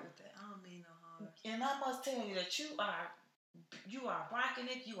 start with that. I don't mean no harm. And I must tell you that you are rocking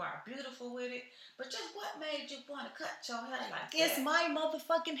it. You are beautiful with it. But just what made you want to cut your hair like that? It's my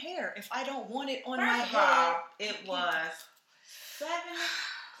motherfucking hair. If I don't want it on my head. First of all, it was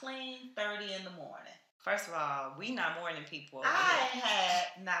 7:30 in the morning. First of all, we not morning people. I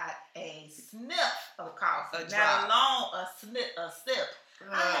had not a sniff of coffee. Not alone a sip.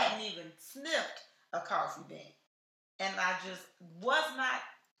 I hadn't even sniffed a coffee bean. And I just was not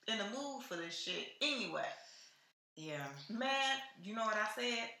in the mood for this shit anyway. Yeah. Man, you know what I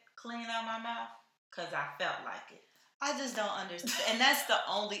said? Clean out my mouth? Because I felt like it. I just don't understand. And that's the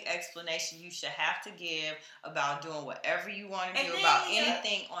only explanation you should have to give about doing whatever you want to do about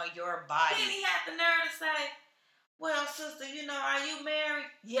anything on your body. Then he had the nerve to say, well, sister, are you married?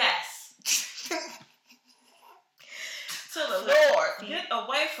 Yes. To the Lord. Get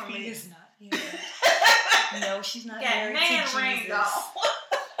away from me. Is not married. No, she's not married to Jesus. Ring on.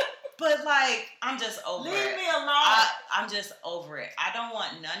 But I'm just over it. Leave me alone. I'm just over it. I don't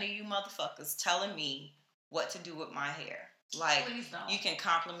want none of you motherfuckers telling me what to do with my hair. Please don't. You can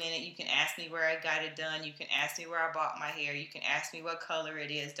compliment it. You can ask me where I got it done. You can ask me where I bought my hair. You can ask me what color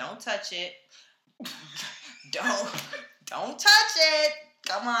it is. Don't touch it. Don't touch it.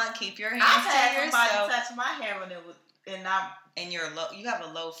 Come on, keep your hands to yourself. I've had somebody touch my hair when it was, and you're low. You have a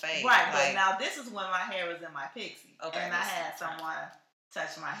low fade, right? But now this is when my hair was in my pixie, okay, and I had someone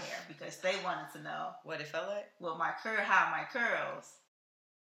touch my hair because they wanted to know what it felt like. Well, how my curls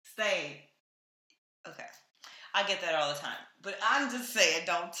stayed. Okay. I get that all the time. But I'm just saying,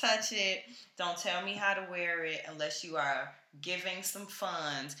 don't touch it. Don't tell me how to wear it unless you are giving some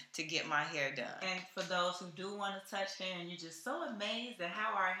funds to get my hair done. And for those who do want to touch hair and you're just so amazed at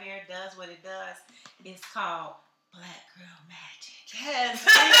how our hair does what it does, it's called Black Girl Magic. Yes,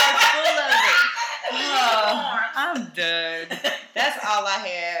 we are full of it. Oh, I'm done. That's all I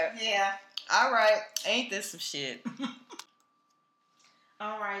have. Yeah. All right. Ain't this some shit?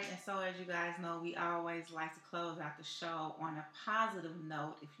 All right, and so as you guys know, we always like to close out the show on a positive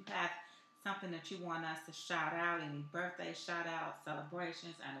note. If you have something that you want us to shout out, any birthday shout outs,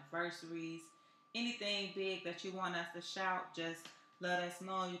 celebrations, anniversaries, anything big that you want us to shout, just let us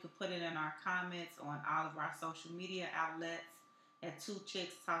know. You can put it in our comments on all of our social media outlets at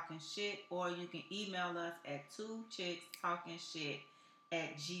 2chickstalkingshit, or you can email us at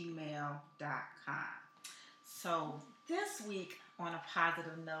 2chickstalkingshit@gmail.com. So this week, on a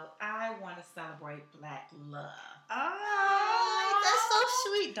positive note, I want to celebrate Black love. Oh, that's so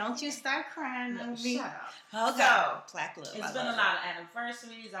sweet. Don't you start crying on me. Shut up. Okay. So, Black love. It's been a lot of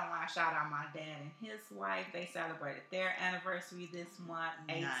anniversaries. I want to shout out my dad and his wife. They celebrated their anniversary this month.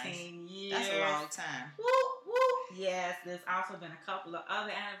 18 years. That's a long time. Woo, woo. Yes, there's also been a couple of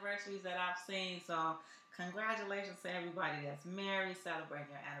other anniversaries that I've seen. So congratulations to everybody that's married, celebrating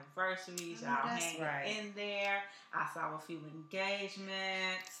your anniversaries. Y'all hanging in there. I saw a few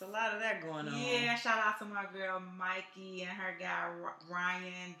engagements. It's a lot of that going on. Yeah, shout out to my girl Mikey and her guy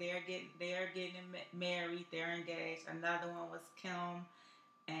Ryan. They're getting married. They're engaged. Another one was Kim,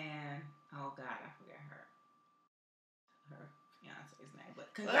 and oh God, I forgot her fiance's name.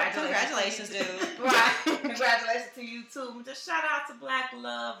 But congratulations, dude. Right, congratulations to you too. Just shout out to Black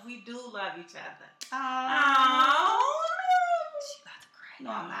love. We do love each other. Oh, she about to cry.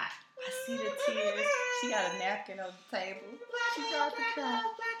 No, I'm not. I see the tears. She got a napkin on the table. Black love.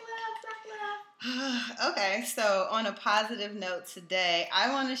 Okay, so on a positive note today, I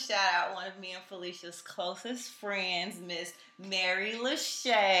want to shout out one of me and Felicia's closest friends, Miss Mary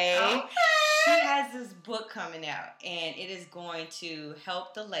Lachey. Okay. She has this book coming out, and it is going to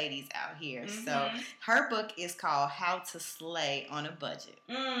help the ladies out here. Mm-hmm. So her book is called How to Slay on a Budget.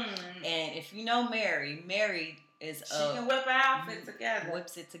 And if you know Mary she can whip an outfit together.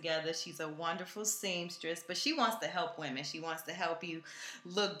 Whips it together. She's a wonderful seamstress, but she wants to help women. She wants to help you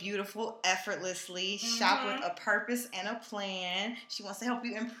look beautiful effortlessly, shop with a purpose and a plan. She wants to help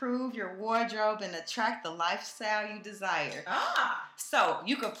you improve your wardrobe and attract the lifestyle you desire. So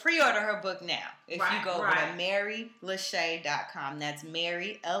you can pre-order her book now if you go over to MaryLachey.com. That's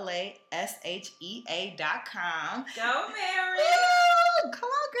Mary, LASHEA.com. Go, Mary! Woo! Come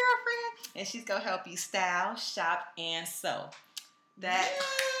on, girlfriend. And she's going to help you style, shop, and sew.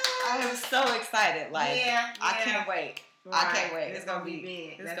 I am so excited. I can't wait. Right. I can't wait. It's going to be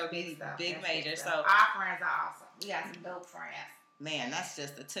big. It's going to be big major. So our friends are awesome. We got some dope friends. Man, that's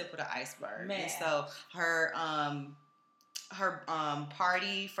just the tip of the iceberg. Man. And so her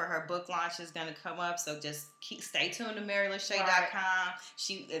party for her book launch is going to come up, so just stay tuned to MaryLachey.com.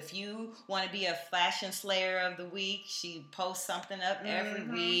 If you want to be a fashion slayer of the week, she posts something up every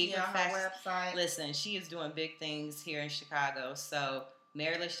week. On her website. Listen, she is doing big things here in Chicago. So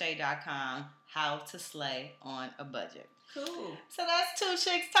MaryLachey.com, How to Slay on a Budget. Cool. So that's 2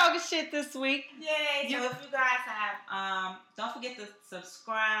 Chicks Talking Shit this week. Yay. So if you guys have, don't forget to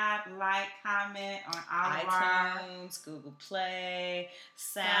subscribe, like, comment on all iTunes, Google Play,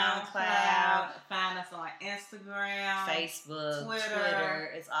 SoundCloud. Find us on Instagram, Facebook,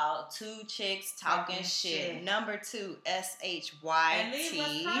 Twitter. It's all 2 Chicks Talking Shit. Number 2, SHYT. And leave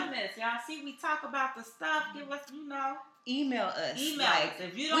us comments. Y'all see we talk about the stuff. Give us, email us.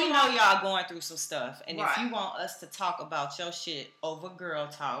 If you don't we know y'all going through some stuff, and if you want us to talk about your shit over girl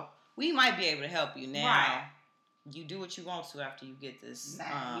talk, we might be able to help you now. you do what you want to after you get this you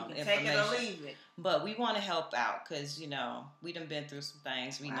can information. take it or leave it. But we want to help out because, we done been through some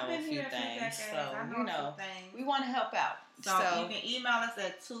things. We know a few things. So, we want to help out. So you can email us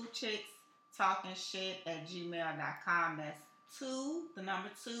at 2chickstalkingshit@gmail.com. That's 2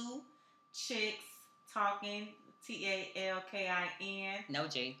 chicks talking TALKIN. No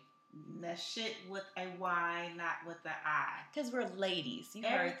G. That's shit with a Y, not with the I. Because we're ladies. You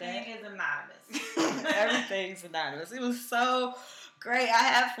heard that. Everything is anonymous. Everything's anonymous. It was so great. I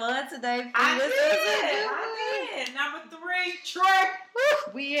had fun today. I did. Number 3, Trey.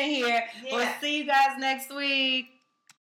 We in here. Yeah. We'll see you guys next week.